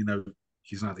you know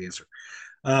he's not the answer.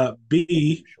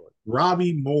 B,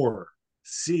 Robbie Moore.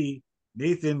 C,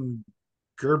 Nathan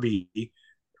Gerby,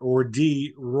 or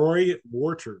D. Roy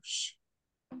Waters?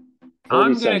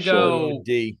 I'm gonna go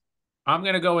D. I'm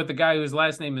gonna go with the guy whose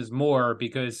last name is Moore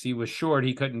because he was short.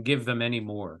 He couldn't give them any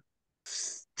more.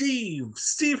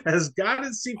 Steve has got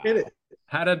it. Steve hit it.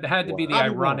 Had to be the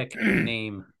ironic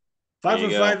name.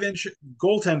 5'5"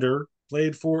 goaltender,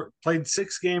 played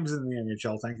 6 games in the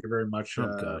NHL. Thank you very much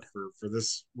for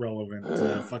this relevant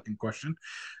fucking question.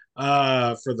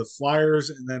 For the Flyers,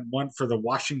 and then 1 for the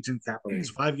Washington Capitals.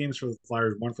 5 games for the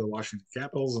Flyers, 1 for the Washington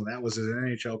Capitals, and that was his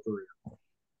NHL career.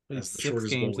 That's 6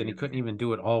 games, and he couldn't even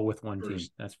do it all with one team.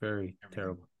 That's very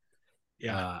terrible.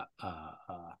 Yeah.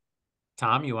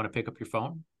 Tom, you want to pick up your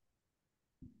phone?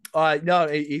 No,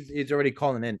 he's already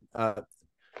calling in.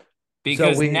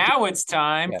 Because now it's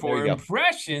time for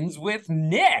Impressions with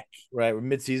Nick. Right, we're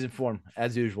mid-season form,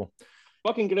 as usual.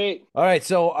 Fucking great. All right,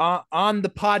 so on the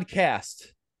podcast,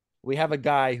 we have a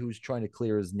guy who's trying to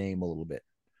clear his name a little bit.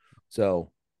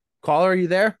 So, caller, are you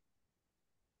there?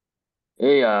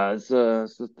 Hey, is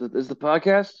the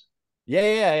podcast?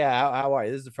 Yeah. How are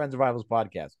you? This is the Friends of Rivals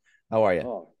podcast. How are you?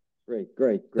 Oh,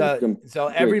 great. So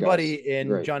everybody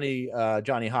in Johnny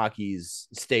Hockey's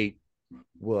state,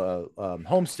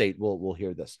 home state, will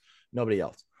hear this. Nobody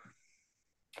else.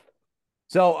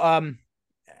 So,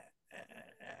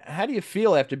 how do you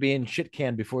feel after being shit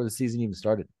canned before the season even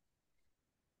started?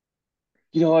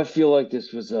 I feel like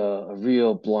this was a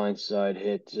real blindside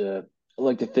hit. I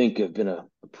like to think I've been a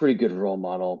pretty good role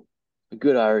model, a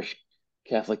good Irish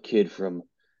Catholic kid from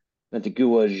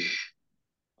Mentagouage,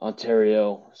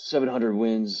 Ontario, 700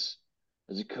 wins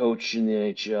as a coach in the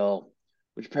NHL,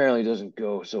 which apparently doesn't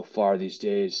go so far these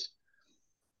days.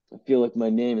 I feel like my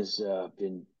name has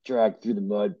been dragged through the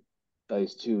mud by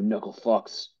these 2 knuckle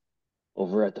fucks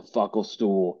over at the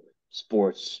Fucklestool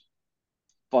Sports.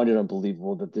 Find it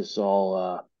unbelievable that this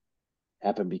all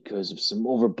happened because of some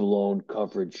overblown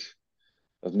coverage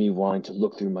of me wanting to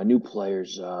look through my new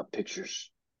players' pictures.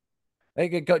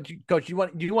 Hey, Coach, do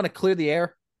you want to clear the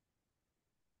air?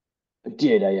 I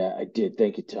did.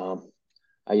 Thank you, Tom.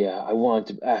 I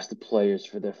wanted to ask the players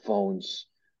for their phones.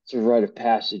 It's a rite of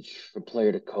passage from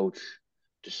player to coach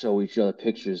to show each other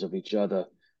pictures of each other,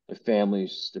 their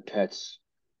families, their pets,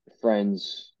 their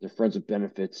friends with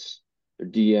benefits, their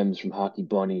DMs from hockey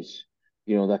bunnies,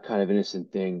 that kind of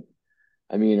innocent thing.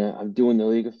 I mean, I'm doing the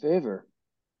league a favor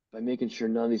by making sure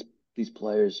none of these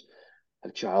players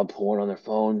have child porn on their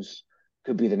phones.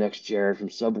 Could be the next Jared from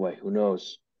Subway, who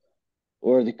knows?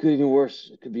 Or they could even worse,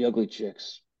 it could be ugly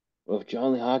chicks. Well, if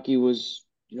Johnny Hockey was,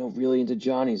 really into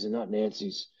Johnny's and not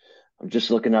Nancy's, I'm just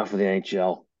looking out for the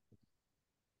NHL.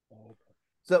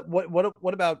 So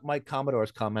what about Mike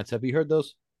Commodore's comments? Have you heard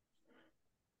those?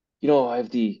 I have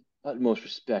the utmost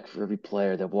respect for every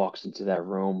player that walks into that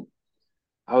room.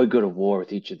 I would go to war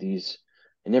with each of these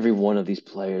and every one of these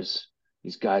players,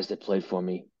 these guys that played for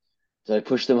me. Did I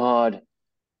push them hard?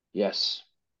 Yes.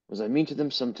 Was I mean to them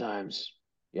sometimes?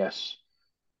 Yes.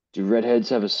 Do redheads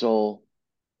have a soul?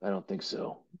 I don't think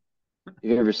so. Have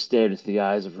you ever stared into the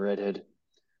eyes of a redhead?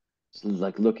 It's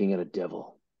like looking at a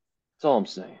devil. That's all I'm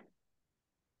saying.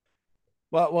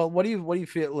 Well, what do you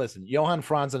feel? Listen, Johan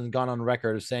Franzen has gone on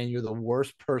record as saying you're the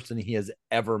worst person he has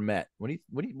ever met. What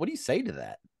do you say to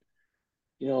that?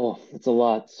 It's a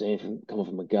lot saying coming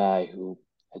from a guy who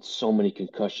had so many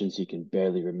concussions he can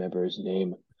barely remember his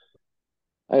name.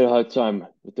 I had a hard time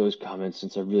with those comments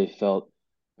since I really felt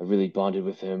I really bonded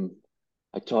with him.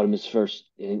 I taught him his first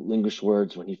English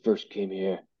words when he first came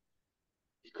here.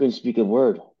 He couldn't speak a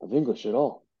word of English at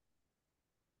all.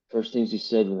 First things he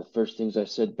said were the first things I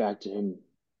said back to him.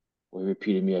 Well, he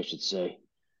repeated me, I should say.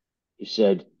 He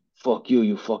said, "Fuck you,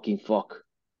 you fucking fuck."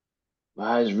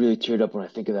 My eyes really teared up when I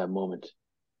think of that moment.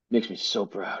 Makes me so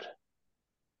proud.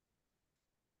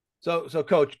 So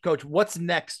coach, what's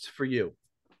next for you?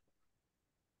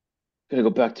 I'm gonna go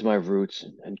back to my roots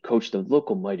and coach the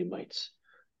local Mighty Mites.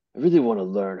 I really want to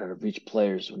learn how to reach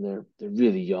players when they're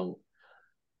really young.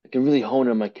 I can really hone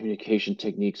on my communication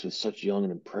techniques with such young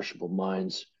and impressionable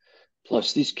minds.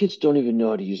 Plus, these kids don't even know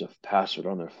how to use a password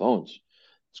on their phones.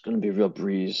 It's going to be a real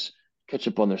breeze. Catch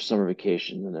up on their summer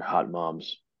vacation and their hot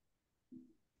moms.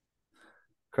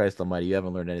 Christ almighty, you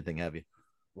haven't learned anything, have you?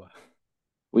 Wow.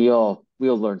 We all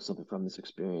learned something from this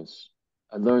experience.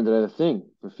 I learned that I had a thing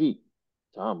for feet.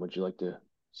 Tom, would you like to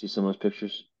see some of those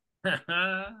pictures?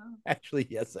 Actually,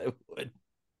 yes, I would.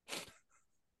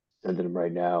 Sending them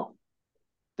right now.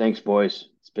 Thanks, boys.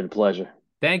 It's been a pleasure.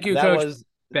 Thank you, Coach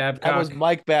Babcock. That was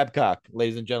Mike Babcock,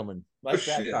 ladies and gentlemen. Mike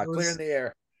Babcock, clear in the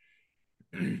air.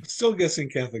 Still guessing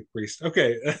Catholic priest.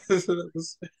 Okay.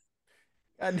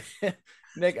 And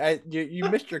Nick, you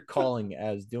missed your calling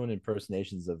as doing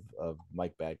impersonations of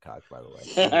Mike Babcock, by the way.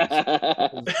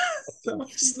 That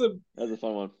was a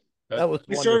fun one. That was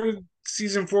we started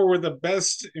season 4 with the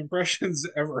best impressions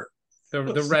ever.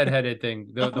 The redheaded thing,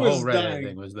 the whole redheaded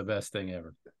thing was the best thing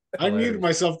ever. I muted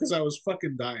myself because I was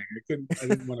fucking dying. I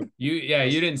didn't want to. You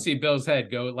didn't see Bill's head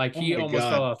go like he almost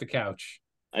fell off the couch.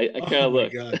 I kind of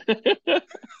looked.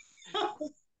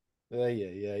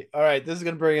 Yeah. All right, this is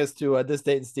gonna bring us to this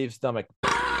date in Steve's stomach.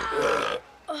 Oh,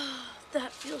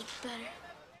 that feels better.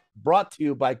 Brought to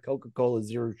you by Coca-Cola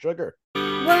Zero Sugar.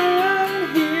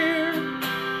 Round here,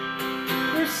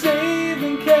 we're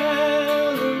saving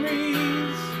calories.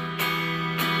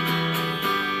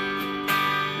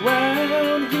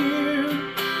 Round here,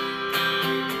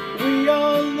 we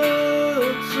all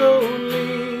look so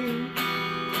lean.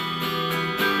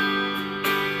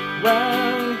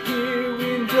 Round here,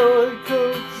 we enjoy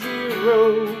Coke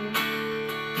Zero,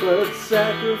 but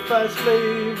sacrifice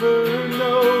flavor,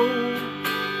 no.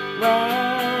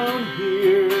 Round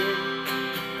here,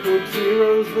 Coke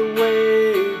Zero's the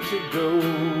way to go.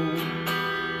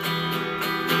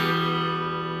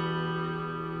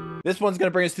 This one's going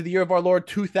to bring us to the year of our Lord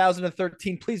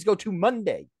 2013. Please go to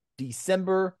Monday,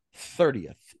 December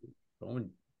 30th. Going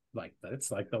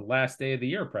it's like the last day of the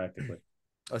year, practically.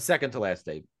 A second to last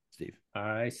day, Steve.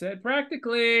 I said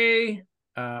practically.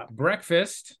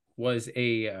 Breakfast was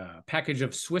a package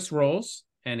of Swiss rolls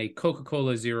and a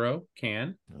Coca-Cola Zero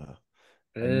can.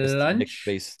 Lunch. Nick's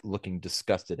face looking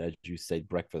disgusted as you say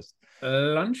breakfast.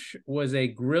 Lunch was a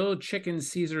grilled chicken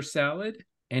Caesar salad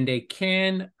and a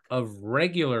can of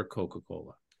regular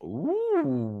Coca-Cola.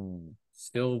 Ooh.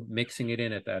 Still mixing it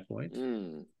in at that point.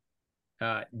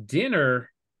 Dinner,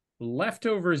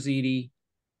 leftover ziti,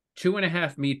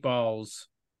 2.5 meatballs,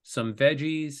 some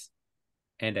veggies,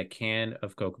 and a can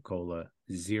of Coca-Cola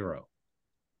Zero.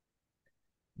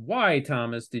 Why,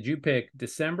 Thomas, did you pick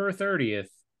December 30th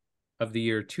of the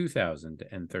year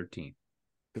 2013?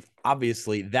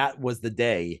 Obviously, that was the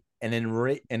day an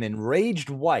enraged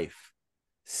wife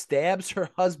stabs her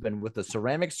husband with a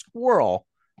ceramic squirrel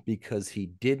because he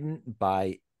didn't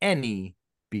buy any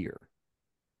beer.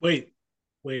 Wait,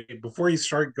 before you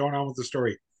start going on with the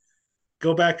story,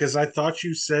 go back because I thought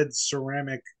you said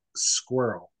ceramic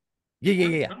squirrel.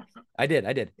 Yeah. I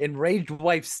did. Enraged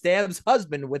wife stabs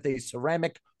husband with a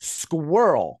ceramic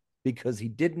squirrel because he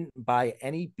didn't buy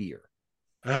any beer.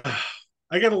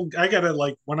 I gotta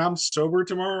like when I'm sober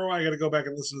tomorrow, I gotta go back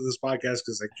and listen to this podcast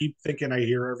because I keep thinking I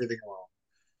hear everything wrong.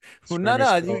 Well, no,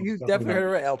 you definitely heard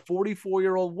it right. A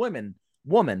 44-year-old woman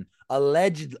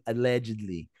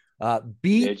allegedly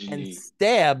beat and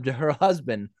stabbed her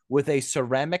husband with a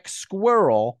ceramic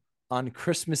squirrel on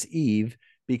Christmas Eve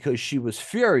because she was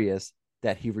furious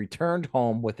that he returned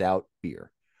home without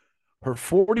beer. Her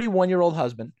 41-year-old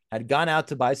husband had gone out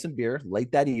to buy some beer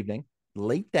late that evening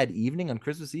on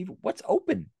Christmas Eve. What's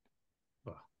open?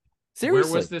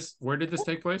 Seriously. Where did this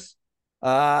take place?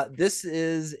 This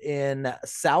is in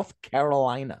South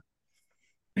Carolina.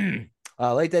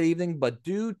 Late that evening, but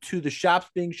due to the shops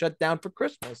being shut down for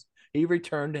Christmas, he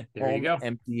returned home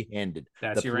empty-handed.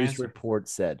 That's the your police answer. report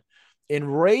said.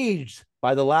 Enraged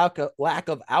by the lack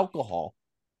of alcohol,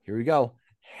 here we go.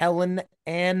 Helen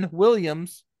Ann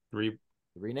Williams, three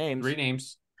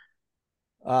names,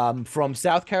 from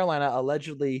South Carolina,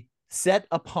 allegedly set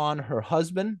upon her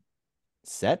husband.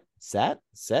 Set.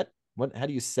 What? How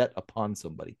do you set upon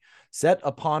somebody? Set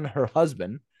upon her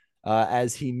husband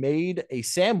as he made a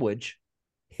sandwich,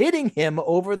 hitting him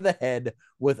over the head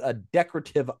with a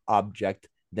decorative object,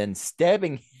 then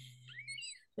stabbing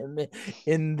him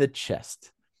in the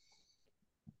chest.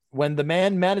 When the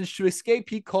man managed to escape,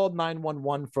 he called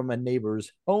 911 from a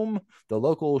neighbor's home. The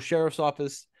local sheriff's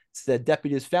office said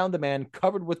deputies found the man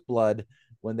covered with blood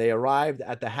when they arrived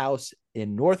at the house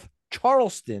in North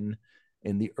Charleston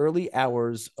in the early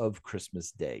hours of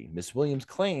Christmas Day. Miss Williams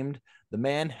claimed the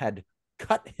man had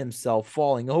cut himself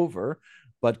falling over,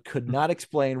 but could not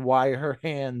explain why her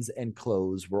hands and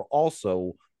clothes were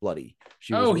also bloody.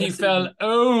 He fell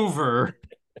over.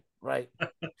 Right.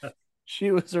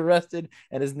 She was arrested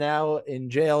and is now in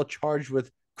jail, charged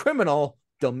with criminal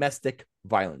domestic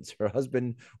violence. Her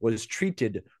husband was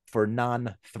treated for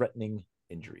non-threatening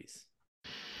injuries.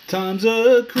 Tom's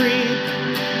a creep.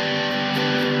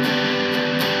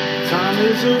 Tom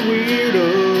is a weirdo.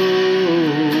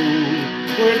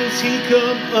 Where does he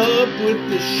come up with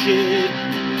the shit?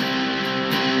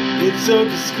 It's so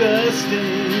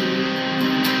disgusting.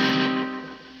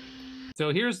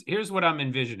 So here's what I'm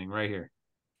envisioning right here.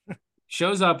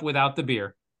 Shows up without the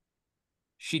beer.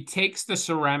 She takes the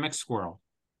ceramic squirrel,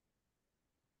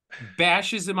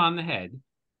 bashes him on the head,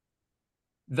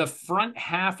 the front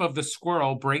half of the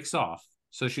squirrel breaks off,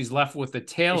 so she's left with the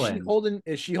tail end.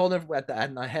 Is she holding it at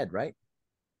the head, right?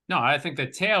 No, I think the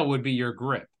tail would be your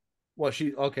grip. Well,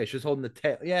 she's holding the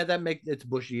tail. Yeah, it's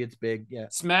bushy, it's big. Yeah.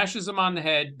 Smashes him on the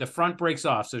head, the front breaks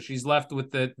off, so she's left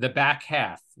with the back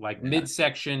half, like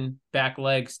midsection, back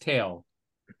legs, tail.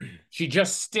 She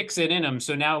just sticks it in him,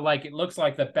 so now like it looks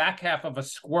like the back half of a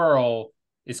squirrel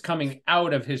is coming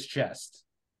out of his chest.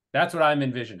 That's what I'm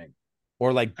envisioning.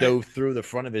 Or like dove through the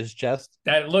front of his chest.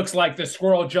 That looks like the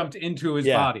squirrel jumped into his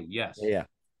body. Yes. Yeah.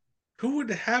 Who would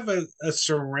have a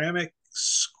ceramic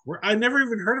squirrel? I never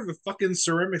even heard of a fucking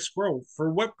ceramic squirrel.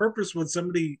 For what purpose would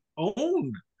somebody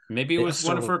own? Maybe it was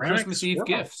one of her Christmas Eve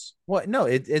gifts. Well, no,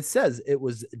 it says it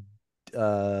was it's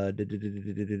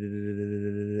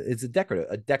a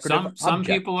decorative some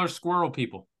people are squirrel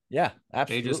people. Yeah,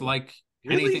 absolutely. They just like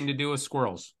anything to do with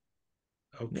squirrels.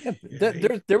 Okay.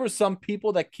 Yeah, there were some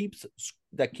people that keep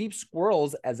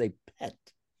squirrels as a pet.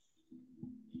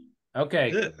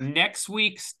 Okay, next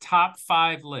week's top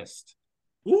 5 list.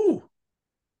 Ooh.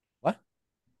 What?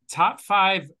 Top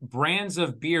 5 brands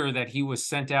of beer that he was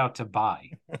sent out to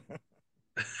buy.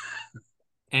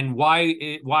 And why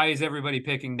is everybody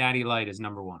picking Natty Light as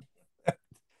number 1?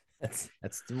 That's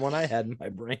the one I had in my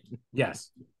brain. Yes.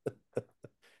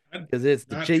 Because it's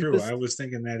the not cheapest. True. I was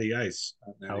thinking Natty Ice.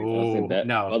 No,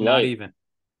 not even.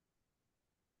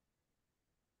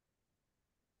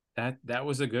 That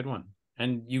was a good one.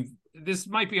 And this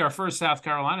might be our first South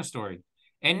Carolina story.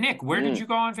 And Nick, where did you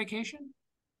go on vacation?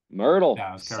 Myrtle,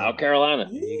 South Carolina.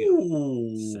 There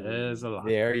you go. Says a lot.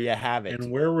 There you have it.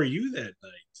 And where were you that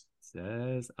night?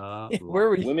 Says a lot. Where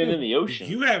were you? Women in the ocean.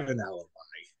 You have an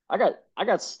alibi. I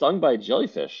got stung by a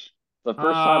jellyfish. The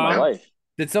first time in my life.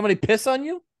 Did somebody piss on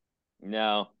you?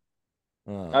 No.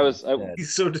 Oh,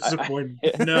 he's so disappointed.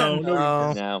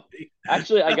 No.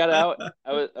 Actually, I got out.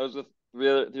 I was with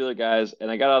the other guys,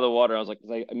 and I got out of the water. I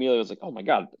immediately was like, oh my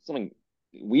God, something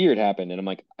weird happened. And I'm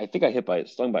like, I think I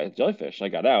stung by a jellyfish. And I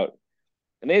got out,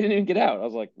 and they didn't even get out. I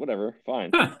was like, whatever,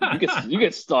 fine. You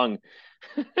get stung.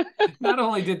 Not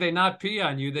only did they not pee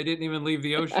on you, they didn't even leave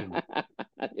the ocean.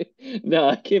 No,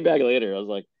 I came back later. I was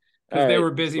like, because they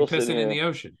were busy pissing in the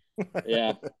ocean.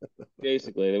 Yeah,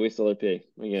 basically, they wasted their pee.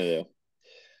 What are you gonna do?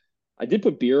 I did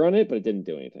put beer on it, but it didn't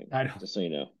do anything. Just so you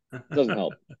know, it doesn't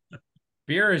help.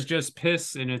 Beer is just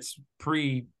piss in its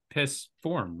pre-piss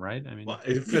form, right? I mean,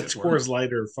 if it's Coors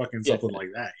Light or fucking something like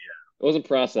that, it wasn't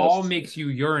processed. All makes you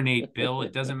urinate, Bill.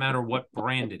 It doesn't matter what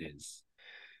brand it is.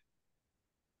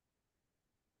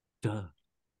 Duh.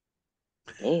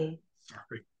 Oh,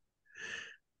 sorry,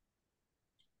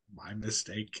 my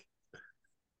mistake.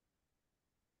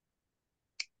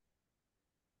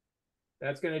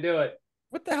 That's gonna do it.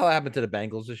 What the hell happened to the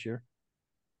Bengals this year?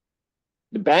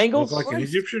 The Bengals? Look like an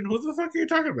Egyptian? Who the fuck are you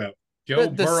talking about?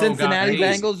 The Cincinnati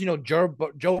Bengals,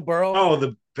 Joe Burrow. Oh,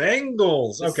 the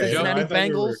Bengals. Okay. Cincinnati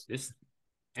Bengals.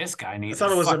 This guy needs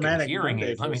a fucking hearing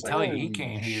aid. Let me tell you, he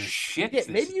can't hear shit. Yeah,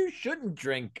 maybe you shouldn't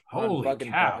drink Holy on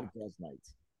fucking cow. podcast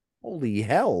nights. Holy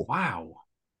hell. Wow.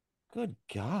 Good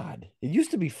God. It used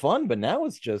to be fun, but now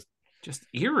it's just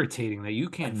irritating that you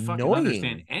can't fucking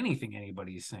understand anything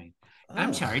anybody is saying.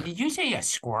 I'm sorry, did you say a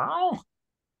squirrel?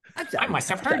 I must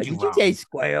have heard you wrong. Did you say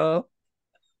squirrel?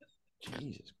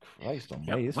 Jesus Christ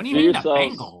almighty. What do you mean the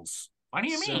Bengals? What do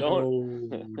you mean?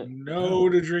 So, no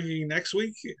to drinking next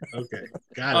week? Okay.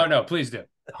 Got it. Oh, no, please do.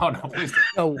 Oh, no, please do.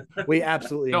 No, we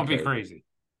absolutely don't be crazy.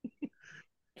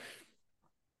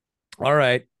 All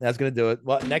right, that's gonna do it.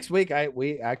 Well, next week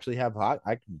we actually have I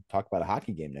can talk about a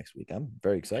hockey game next week. I'm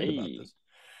very excited about this.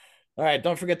 All right,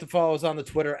 don't forget to follow us on the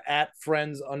Twitter at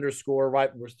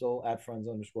 @friends_rivals. We're still at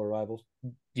 @friends_rivals.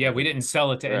 Yeah, we didn't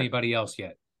sell it to anybody else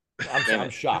yet. I'm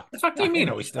shocked. What do you mean?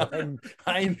 Are we still?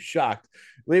 I am shocked.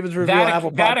 Leave us a review on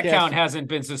Apple Podcasts. That account hasn't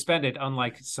been suspended,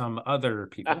 unlike some other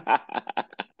people.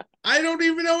 I don't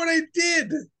even know what I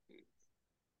did.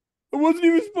 I wasn't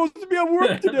even supposed to be at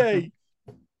work today.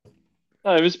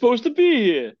 I was supposed to be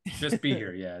here. Just be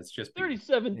here, yeah. It's just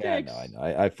 37 dicks. I know.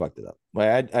 I fucked it up.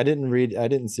 I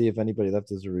didn't see if anybody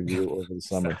left us a review over the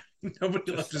summer.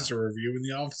 Nobody left us a review in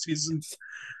the off season.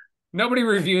 Nobody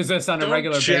reviews us on a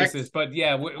regular basis, but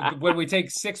yeah, when we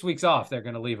take 6 weeks off, they're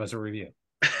going to leave us a review.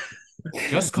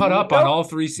 Just caught up on all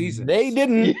 3 seasons. They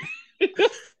didn't.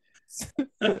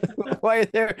 While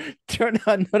there, turn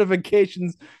on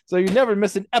notifications so you never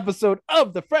miss an episode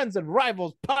of the Friends and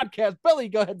Rivals podcast. Billy,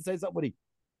 go ahead and say something. Buddy.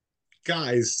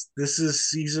 Guys, this is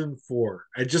season 4.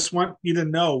 I just want you to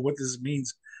know what this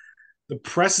means. The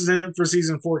precedent for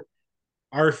season 4,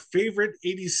 our favorite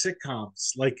 80s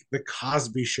sitcoms like The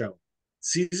Cosby Show,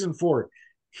 season 4,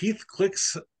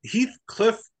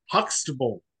 Heathcliff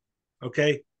Huxtable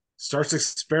Okay, starts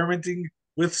experimenting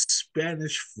with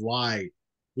Spanish Fly.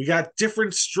 We got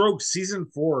Different Strokes season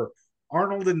 4.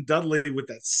 Arnold and Dudley with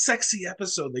that sexy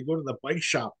episode. They go to the bike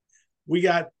shop. We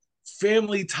got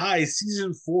Family Ties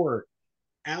season 4.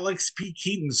 Alex P.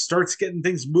 Keaton starts getting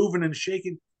things moving and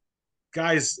shaking.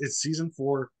 Guys, it's season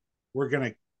 4. We're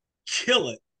gonna kill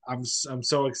it. I'm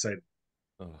so excited.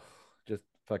 Oh, just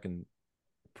fucking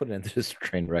put it into this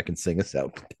train wreck and sing us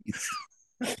out, please.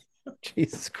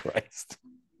 Jesus Christ.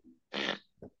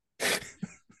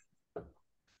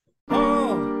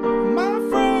 Oh, my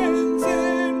friends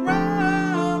and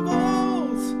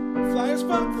rivals. Flyers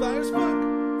fuck, flyers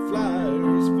fuck,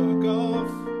 flyers fuck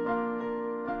off.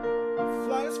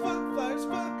 Flyers fuck, flyers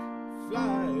fuck,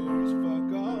 flyers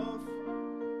fuck off.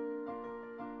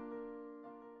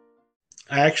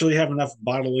 I actually have enough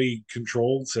bodily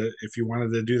control to, if you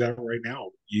wanted to do that right now,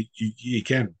 you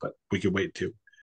can, but we could wait too.